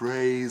is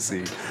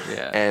crazy.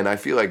 Yeah. And I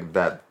feel like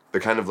that the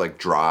kind of like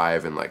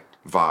drive and like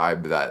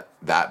vibe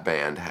that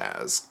band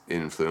has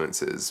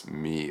influences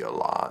me a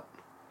lot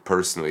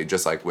personally.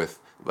 Just like with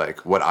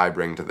like what I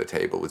bring to the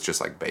table with just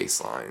like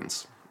bass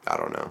lines. I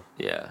don't know.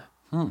 Yeah.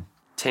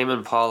 Tame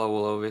Impala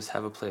will always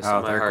have a place Oh,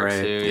 in my they're heart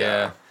great. too. Yeah.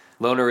 Yeah.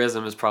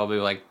 Lonerism is probably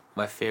like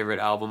my favorite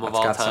album of It's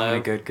all got time. so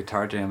many good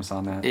guitar jams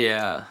on that.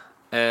 Yeah.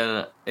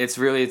 And it's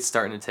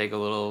starting to take a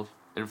little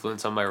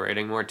influence on my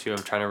writing more too.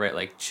 I'm trying to write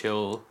like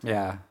chill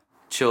Yeah.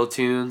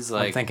 tunes I'm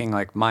like thinking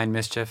like Mind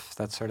Mischief,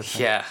 that sort of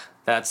thing. yeah,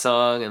 that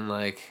song and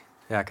like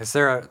Yeah, because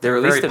they're They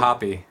very released a-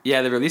 poppy.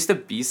 yeah, they released a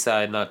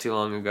B-side not too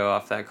long ago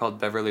off that called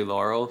Beverly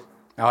Laurel.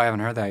 Oh, I haven't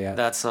heard that yet.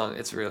 That song,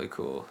 it's really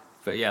cool.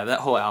 But yeah, that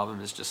whole album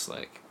is just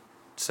like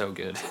so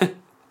good.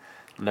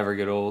 Never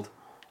get old.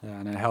 Yeah,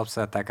 and it helps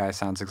that guy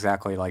sounds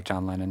exactly like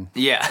John Lennon.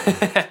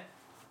 Yeah.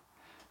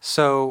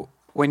 So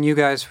when you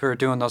guys were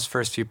doing those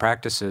first few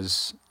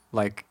practices,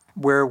 like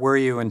where were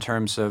you in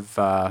terms of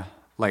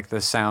like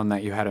the sound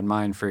that you had in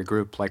mind for your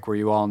group? Like were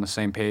you all on the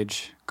same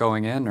page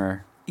going in,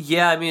 or?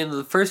 Yeah, I mean,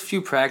 the first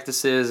few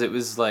practices, it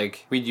was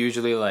like, we'd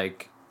usually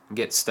like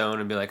get stoned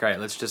and be like, all right,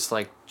 let's just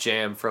like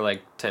jam for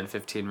like 10,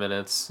 15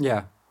 minutes.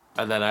 Yeah,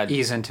 And then I'd,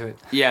 ease into it.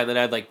 yeah, and then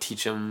I'd like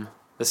teach them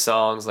the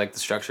songs, like the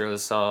structure of the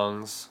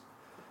songs.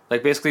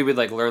 Like basically we'd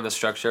like learn the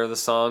structure of the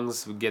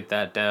songs, we'd get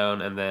that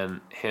down, and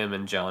then him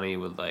and Johnny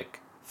would like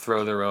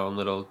throw their own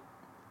little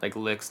like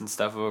licks and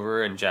stuff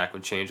over, and Jack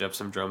would change up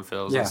some drum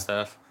fills Yeah. and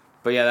stuff.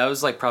 But yeah, that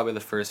was like probably the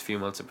first few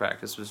months of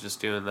practice was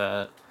just doing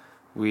that.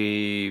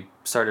 We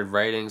started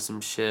writing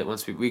some shit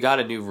once we got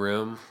a new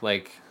room,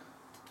 like,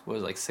 what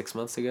was it, like 6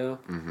 months ago?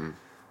 Mm-hmm.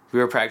 We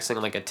were practicing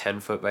in like a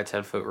 10-foot by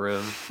 10-foot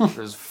room. It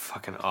was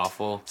fucking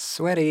awful.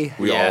 Sweaty.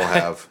 We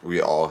Yeah.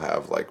 all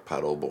have like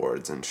pedal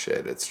boards and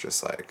shit. It's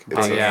just like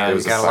Oh, yeah, it you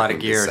was got a lot of fucking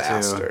gear, too.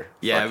 disaster.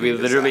 Yeah, Fucking we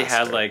literally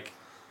had disaster. like,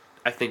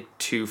 I think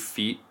 2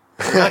 feet.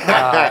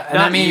 And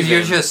I mean, you're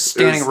even. just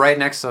standing was- right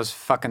next to those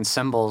fucking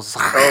cymbals.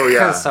 Oh,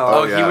 yeah. So,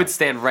 Oh, Oh, he yeah. would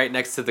stand right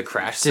next to the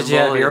crash did cymbal. you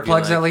have and he'd be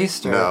earplugs like, at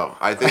least? Or? No,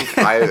 I think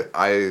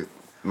I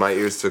my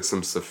ears took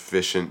some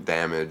sufficient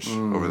damage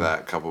over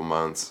that couple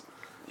months.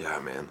 Yeah,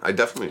 man, I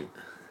definitely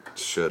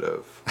should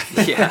have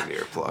Yeah. gotten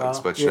earplugs,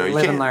 Well, but you know you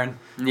live can't. and learn.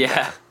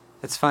 Yeah.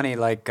 It's funny,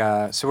 like,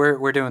 so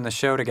we're doing the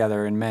show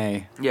together in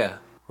May Yeah.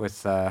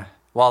 with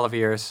Wall of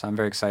Ears. I'm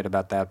very excited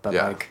about that. But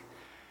Yeah. like,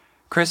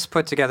 Chris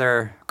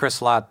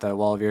Lott, the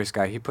Wall of Ears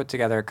guy, he put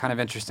together a kind of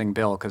interesting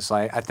bill because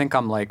I think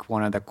I'm like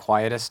one of the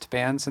quietest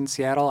bands in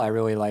Seattle. I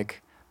really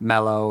like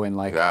mellow and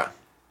like Yeah,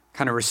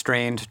 kind of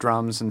restrained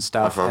drums and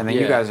stuff. Uh-huh. And then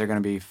you Yeah. guys are gonna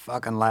be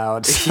fucking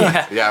loud.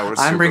 Yeah. yeah, we're. I'm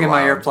super bringing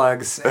my loud.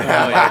 earplugs. And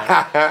Oh,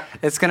 yeah.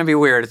 it's gonna be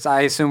weird.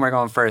 I assume we're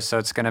going first, so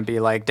it's gonna be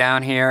like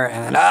down here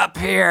and then up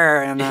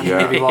here, and then Yeah.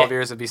 maybe Wall of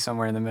Ears would be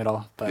somewhere in the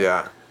middle. But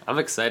Yeah, I'm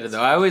excited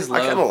though. I always I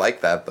kind of love.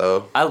 like that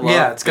though. I love.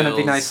 yeah, it's gonna be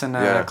bills. nice and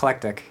Yeah.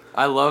 eclectic.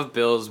 I love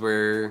bills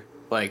where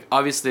like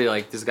obviously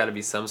like there's got to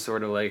be some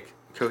sort of like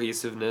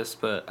cohesiveness,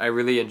 but I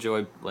really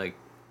enjoy like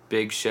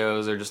big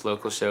shows or just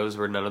local shows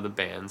where none of the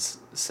bands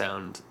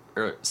sound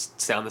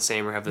the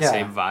same or have the Yeah.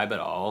 same vibe at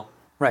all.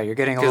 Right, you're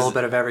getting a 'Cause- little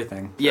bit of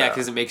everything. Yeah, Yeah.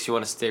 because it makes you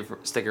want to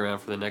stick around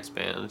for the next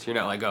band. You're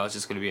not like, oh, it's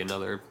just gonna be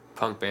another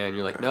punk band.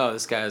 You're like, no,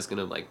 this guy's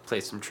gonna like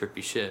play some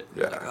trippy shit.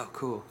 You're Yeah. like, oh,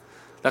 cool.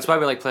 That's why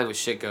we like playing with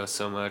Shit Ghost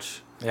so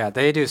much. Yeah,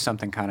 they do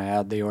something kind of out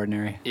of the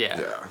ordinary. Yeah,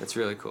 Yeah. it's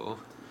really cool.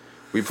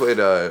 We played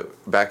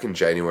back in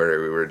January.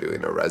 We were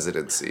doing a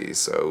residency,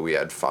 so we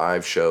had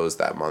 5 shows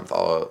that month,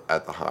 all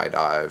at the High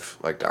Dive,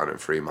 like down in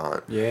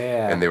Fremont.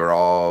 Yeah. And they were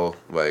all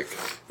like,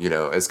 you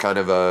know, it's kind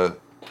of a.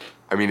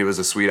 I mean, it was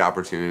a sweet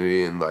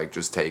opportunity, and like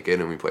just take it.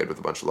 And we played with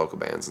a bunch of local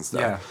bands and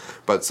stuff. Yeah.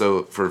 But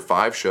so for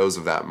 5 shows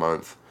of that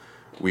month,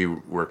 we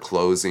were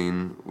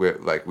closing.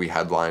 We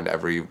headlined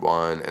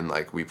everyone, and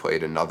like we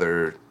played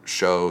another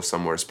show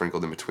somewhere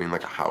sprinkled in between,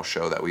 like a house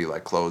show that we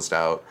like closed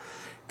out.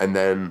 And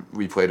then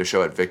we played a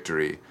show at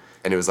Victory,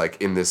 and it was like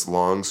in this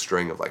long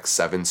string of like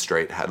 7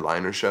 straight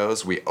headliner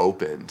shows, we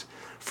opened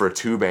for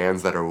 2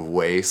 bands that are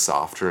way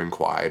softer and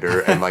quieter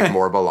and like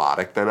more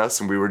melodic than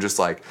us, and we were just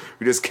like,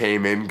 we just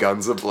came in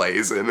guns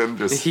a-blazing and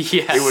just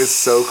Yes. It was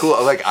so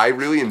cool. Like, I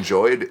really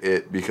enjoyed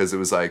it because it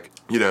was like,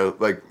 you know,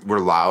 like, we're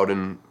loud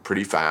and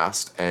pretty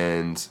fast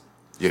and,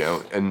 you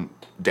know, and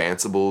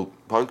danceable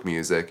punk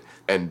music,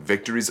 and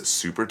Victory's a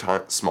super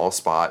small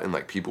spot, and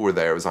like people were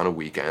there. It was on a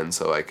weekend,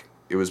 so like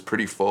it was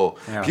pretty full.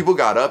 Yeah. People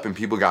got up and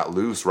people got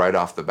loose right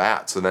off the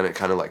bat, so then it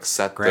kind of like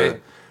set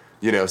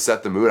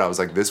the mood. I was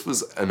like, this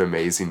was an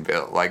amazing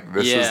bill. Like,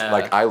 this was,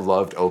 like, I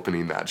loved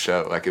opening that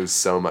show. Like, it was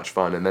so much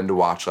fun. And then to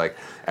watch, like,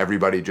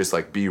 everybody just,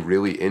 like, be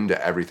really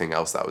into everything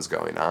else that was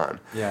going on.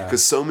 Yeah.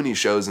 Because so many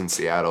shows in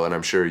Seattle, and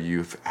I'm sure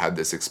you've had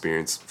this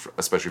experience,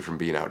 especially from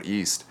being out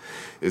east,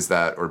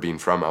 or being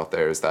from out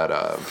there, is that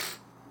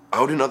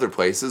out in other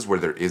places where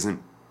there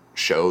isn't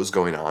shows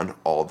going on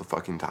all the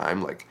fucking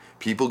time, like,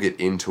 people get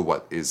into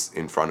what is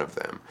in front of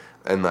them.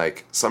 And,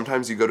 like,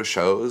 sometimes you go to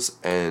shows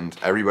and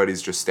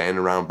everybody's just standing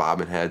around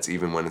bobbing heads,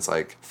 even when it's,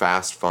 like,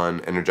 fast,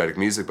 fun, energetic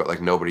music, but,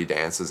 like, nobody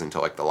dances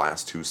until, like, the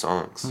last 2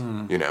 songs,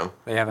 you know?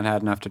 They haven't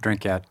had enough to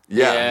drink yet.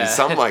 Yeah,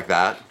 something like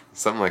that.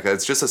 Something like that.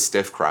 It's just a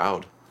stiff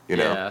crowd, you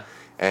know? Yeah.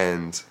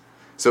 And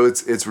so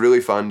it's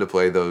really fun to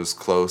play those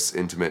close,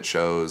 intimate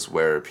shows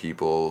where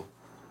people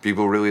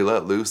really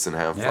let loose and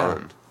have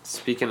fun.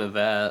 Speaking of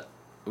that,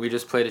 we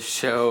just played a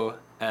show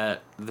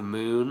at the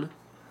Moon.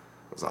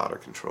 It was out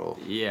of control.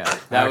 Yeah,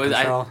 Out of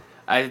control.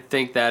 I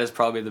think that is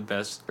probably the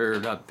best, or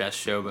not best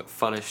show, but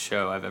funnest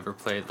show I've ever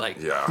played, like,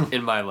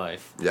 in my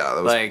life. Yeah,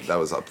 that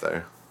was up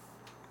there.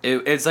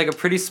 It's like a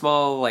pretty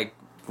small, like,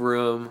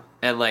 room,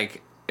 and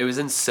like it was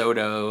in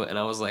Soto, and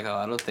I was like, oh,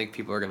 I don't think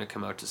people are gonna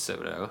come out to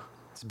Soto.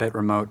 It's a bit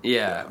remote.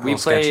 Yeah, A little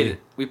sketchy.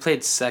 we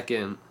played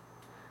second,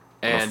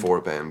 and On a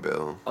 4-band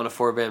bill. on a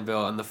 4-band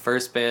bill, and the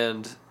first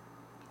band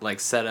like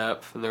set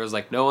up, and there was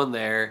like no one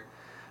there,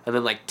 and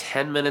then like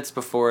 10 minutes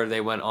before they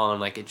went on,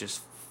 like it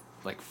just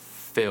like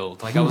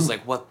filled. Like I was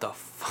like, what the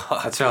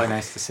fuck? That's really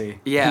nice to see.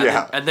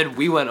 Yeah. And then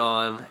we went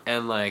on,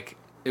 and like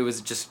it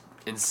was just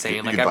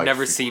insane. Like could, I've like,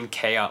 never seen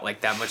chaos,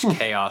 like that much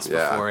chaos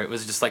Yeah. before. It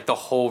was just like the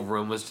whole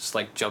room was just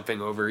like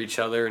jumping over each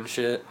other and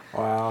shit.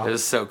 Wow. It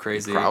was so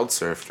crazy. Crowd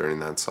surfed during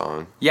that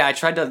song. Yeah, I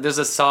tried to. There's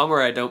a song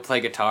where I don't play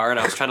guitar, and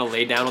I was trying to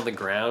lay down on the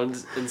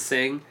ground and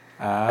sing.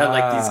 And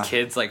like these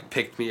kids like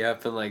picked me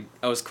up, and like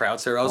I was crowd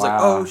surfing. I was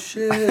like, Wow. oh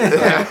shit,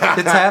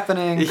 It's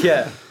happening.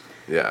 yeah.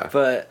 Yeah.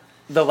 But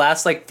the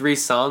last like 3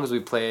 songs we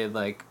played,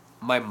 like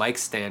my mic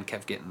stand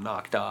kept getting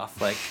knocked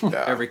off like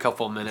every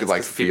couple of You minutes. could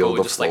like 'cause people feel would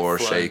the just, like, floor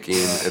flood. shaking.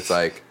 It's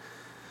like,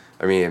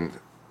 I mean,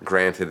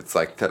 granted, it's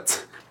like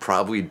that's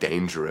probably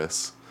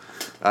dangerous.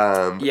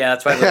 Yeah,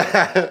 that's why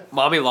like,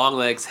 Mommy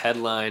Longlegs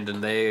headlined,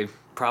 and they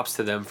props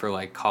to them for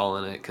like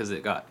calling it because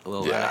it got a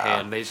little out of Yeah.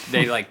 hand.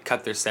 They like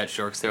cut their set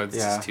short. 'Cause they were,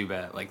 this Yeah. is too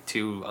bad, like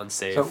too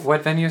unsafe. So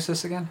what venue is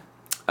this again?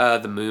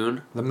 The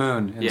Moon. The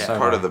Moon. In Yeah. Soho.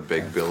 Part of the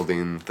big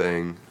building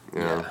thing, you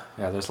know?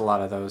 Yeah, there's a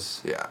lot of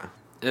those. Yeah.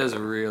 It was a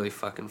really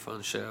fucking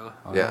fun show.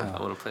 Yeah.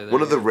 I want to play that.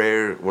 One of the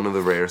rare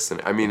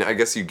I mean, I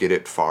guess you get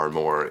it far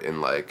more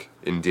in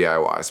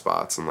DIY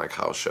spots and like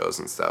house shows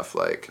and stuff,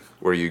 like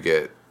where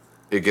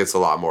it gets a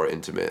lot more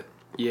intimate.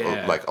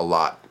 Yeah. Like a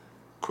lot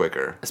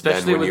quicker.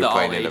 Especially than when with you're the all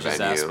playing in a ages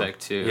venue.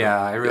 aspect too.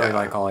 Yeah, I really Yeah.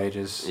 like all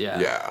ages. Yeah.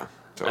 Yeah.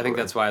 I think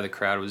that's why the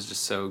crowd was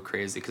just so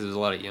crazy, because there's a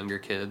lot of younger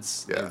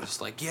kids. They Yeah. were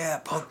just like, yeah,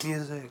 punk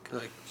music,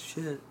 like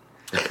shit.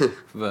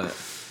 But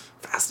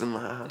fast and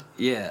loud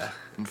yeah,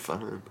 and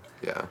fun.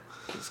 Yeah.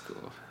 it's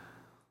cool.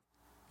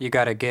 You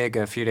got a gig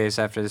a few days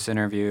after this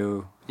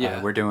interview.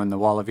 Yeah. We're doing the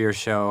Wall of Your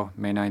show,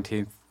 May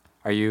 19th.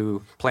 Are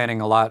you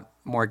planning a lot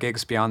more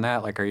gigs beyond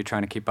that? Like, are you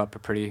trying to keep up a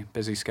pretty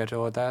busy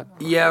schedule with that?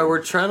 Yeah,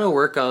 we're trying to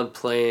work on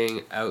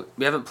playing out.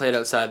 We haven't played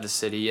outside the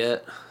city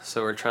yet,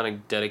 so we're trying to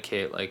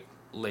dedicate like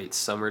late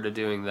summer to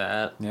doing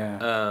that.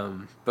 Yeah.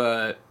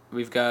 But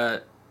we've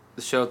got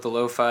the show at the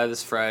Lo-Fi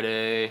this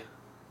Friday,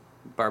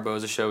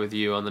 Barboza show with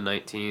you on the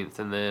 19th,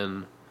 and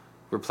then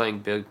we're playing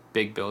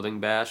Big Building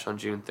Bash on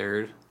June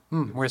 3rd.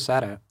 Where's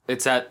that at?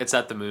 It's at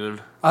the Moon.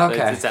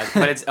 Okay.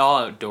 But it's all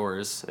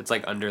outdoors. It's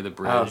like under the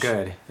bridge. Oh,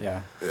 good.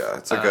 Yeah. Yeah,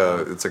 it's like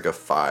a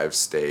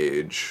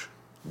 5-stage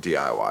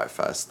DIY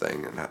fest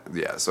thing, and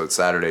yeah, so it's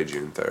Saturday,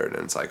 June 3rd,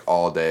 and it's like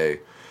all day.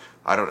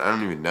 I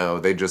don't even know.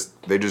 They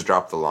just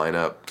dropped the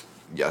lineup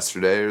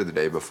yesterday or the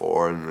day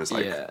before, and there's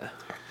like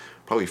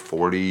probably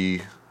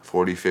 40,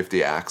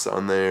 50 acts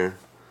on there.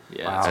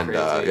 Yeah, Wow. it's And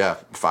crazy.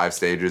 5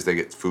 stages. They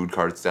get food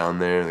carts down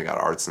there. They got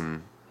arts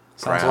and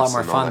Sounds crafts a lot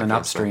more and all fun that than kind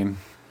of stuff. Upstream.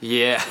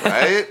 Yeah.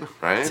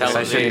 Right? Tell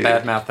I me. shouldn't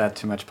badmouth that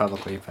too much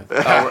publicly, but we're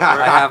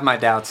I have my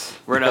doubts.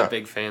 We're not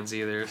big fans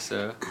either,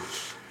 so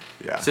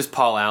Yeah. it's just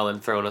Paul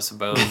Allen throwing us a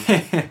bone.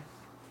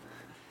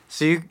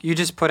 So you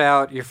just put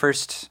out your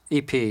first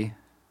EP.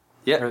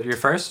 Yeah. Or your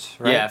first,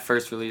 right? Yeah,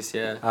 first release,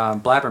 yeah.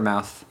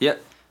 Blabbermouth.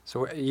 Yep.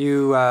 So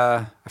you,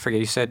 I forget,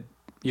 you said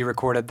you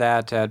recorded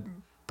that at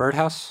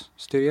Birdhouse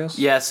Studios?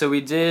 Yeah, so we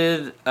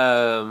did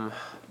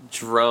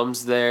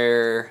drums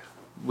there.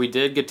 We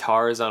did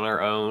guitars on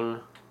our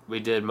own. we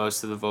did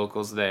most of the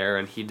vocals there,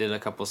 and he did a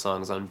couple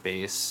songs on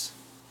bass,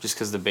 just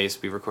because the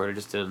bass we recorded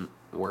just didn't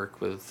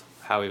work with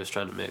how he was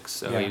trying to mix.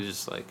 So he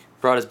just like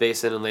brought his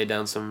bass in and laid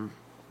down some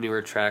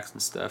newer tracks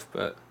and stuff.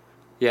 But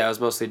yeah, it was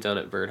mostly done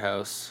at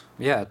Birdhouse.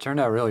 Yeah, it turned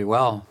out really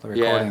well. The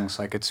recordings,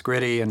 like it's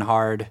gritty and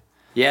hard.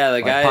 Yeah, the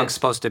like guy. punk's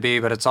supposed to be,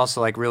 but it's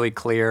also like really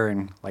clear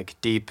and like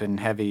deep and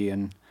heavy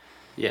and.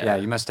 Yeah,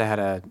 you must have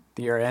had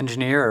your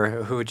engineer, or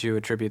who would you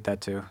attribute that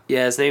to?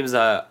 Yeah, his name's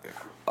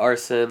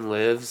Arson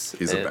Lives.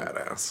 He's a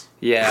badass.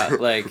 Yeah,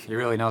 like he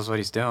really knows what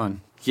he's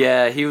doing.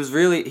 Yeah, he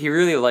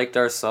really liked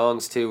our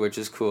songs too, which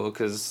is cool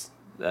because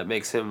that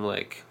makes him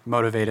like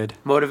motivated.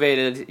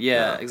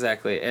 Yeah,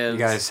 exactly. And you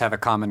guys have a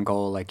common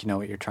goal, like you know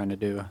what you're trying to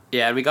do.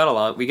 Yeah, and we get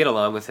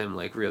along with him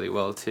like really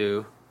well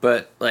too.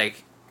 But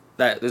like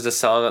there's a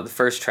song on the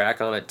first track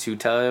on it, Two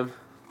Time.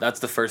 That's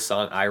the first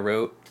song I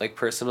wrote, like,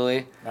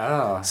 personally.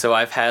 Oh. So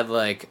I've had,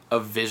 like, a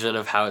vision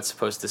of how it's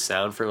supposed to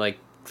sound for, like,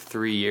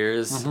 3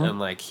 years, and,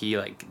 like, he,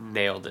 like,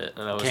 nailed it.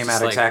 And I was Came just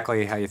out like,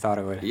 exactly how you thought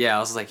it would. Yeah, I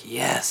was like,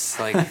 yes,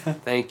 like,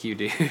 thank you,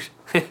 dude.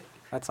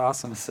 That's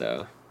awesome.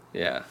 So,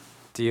 yeah.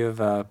 Do you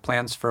have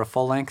plans for a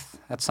full length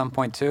at some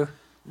point, too?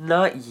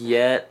 Not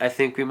yet. I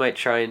think we might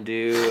try and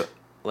do,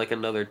 like,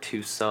 another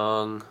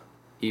 2-song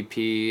EP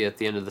at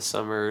the end of the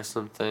summer or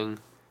something.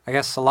 I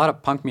guess a lot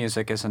of punk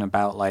music isn't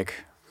about, like,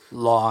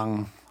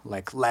 long,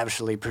 like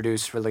lavishly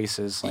produced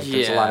releases. Like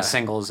there's a lot of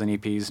singles and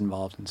EPs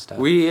involved and stuff.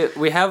 We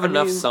have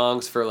enough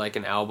songs for like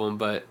an album,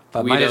 but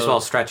we might as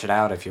well stretch it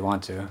out if you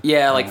want to.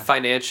 Yeah, like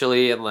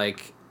financially and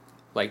like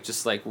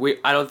just like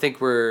I don't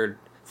think we're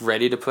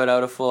ready to put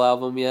out a full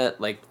album yet,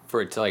 like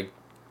for it to like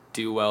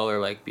do well or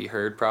like be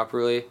heard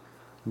properly.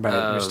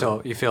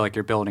 But you feel like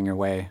you're building your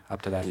way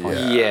up to that point.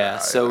 Yeah.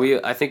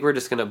 So I think we're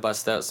just gonna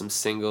bust out some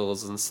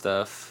singles and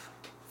stuff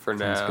for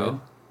now. Sounds good.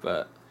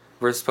 But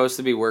we're supposed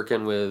to be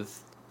working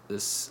with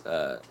this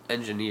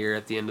engineer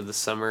at the end of the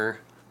summer,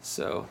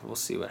 so we'll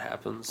see what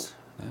happens.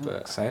 Yeah,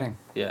 but, exciting.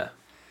 Yeah.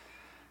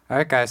 All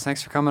right, guys.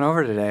 Thanks for coming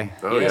over today.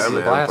 Oh, yeah, man.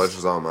 The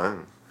pleasure's all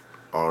mine.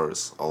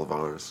 Ours. All of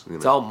ours. You know,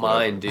 it's all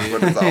mine,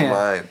 dude. It's all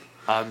mine.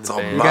 I'm the it's all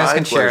band. my you guys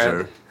can pleasure.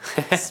 Share it.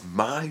 It's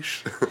my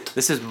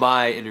This is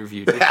my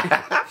interview, dude.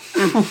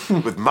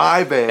 with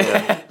my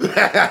band.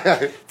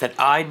 That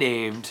I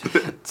named.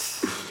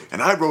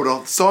 And I wrote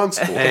all the songs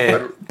for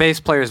Hey, bass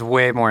player is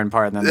way more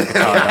important than the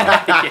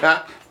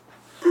guitar.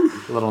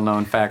 Little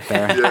known fact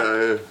there.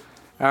 Yeah.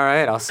 All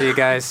right, I'll see you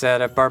guys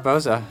at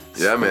Barboza.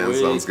 Yeah, man.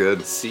 Sweet. Sounds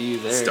good. See you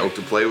there. Stoked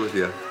to play with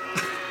you.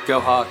 Go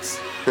Hawks.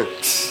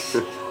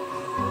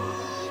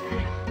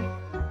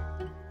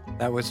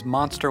 That was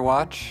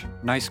Monsterwatch.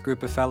 Nice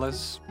group of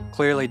fellas,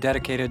 clearly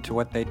dedicated to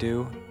what they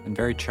do, and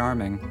very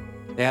charming.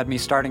 They had me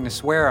starting to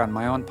swear on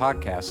my own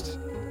podcast.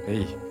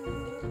 Hey.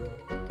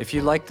 If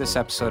you like this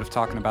episode of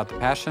Talking About the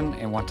Passion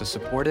and want to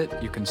support it,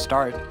 you can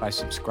start by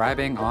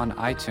subscribing on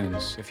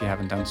iTunes if you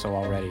haven't done so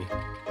already.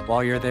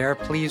 While you're there,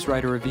 please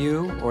write a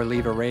review or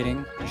leave a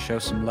rating to show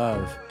some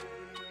love.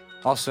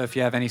 Also, if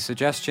you have any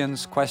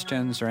suggestions,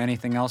 questions, or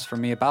anything else for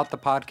me about the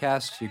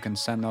podcast, you can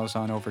send those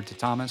on over to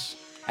Thomas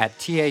at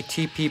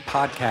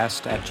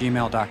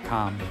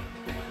tatppodcast@gmail.com.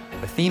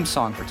 The theme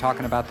song for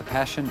Talking About the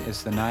Passion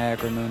is the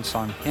Niagara Moon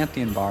song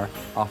Pantheon Bar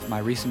off my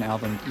recent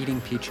album Eating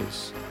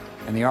Peaches.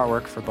 And the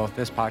artwork for both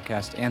this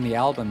podcast and the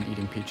album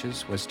Eating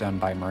Peaches was done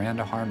by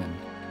Miranda Harmon.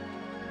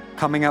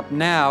 Coming up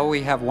now,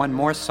 we have one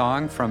more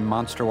song from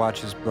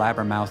Monsterwatch's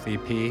Blabbermouth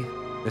EP.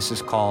 This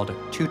is called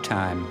Two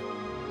Time.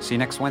 See you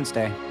next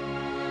Wednesday.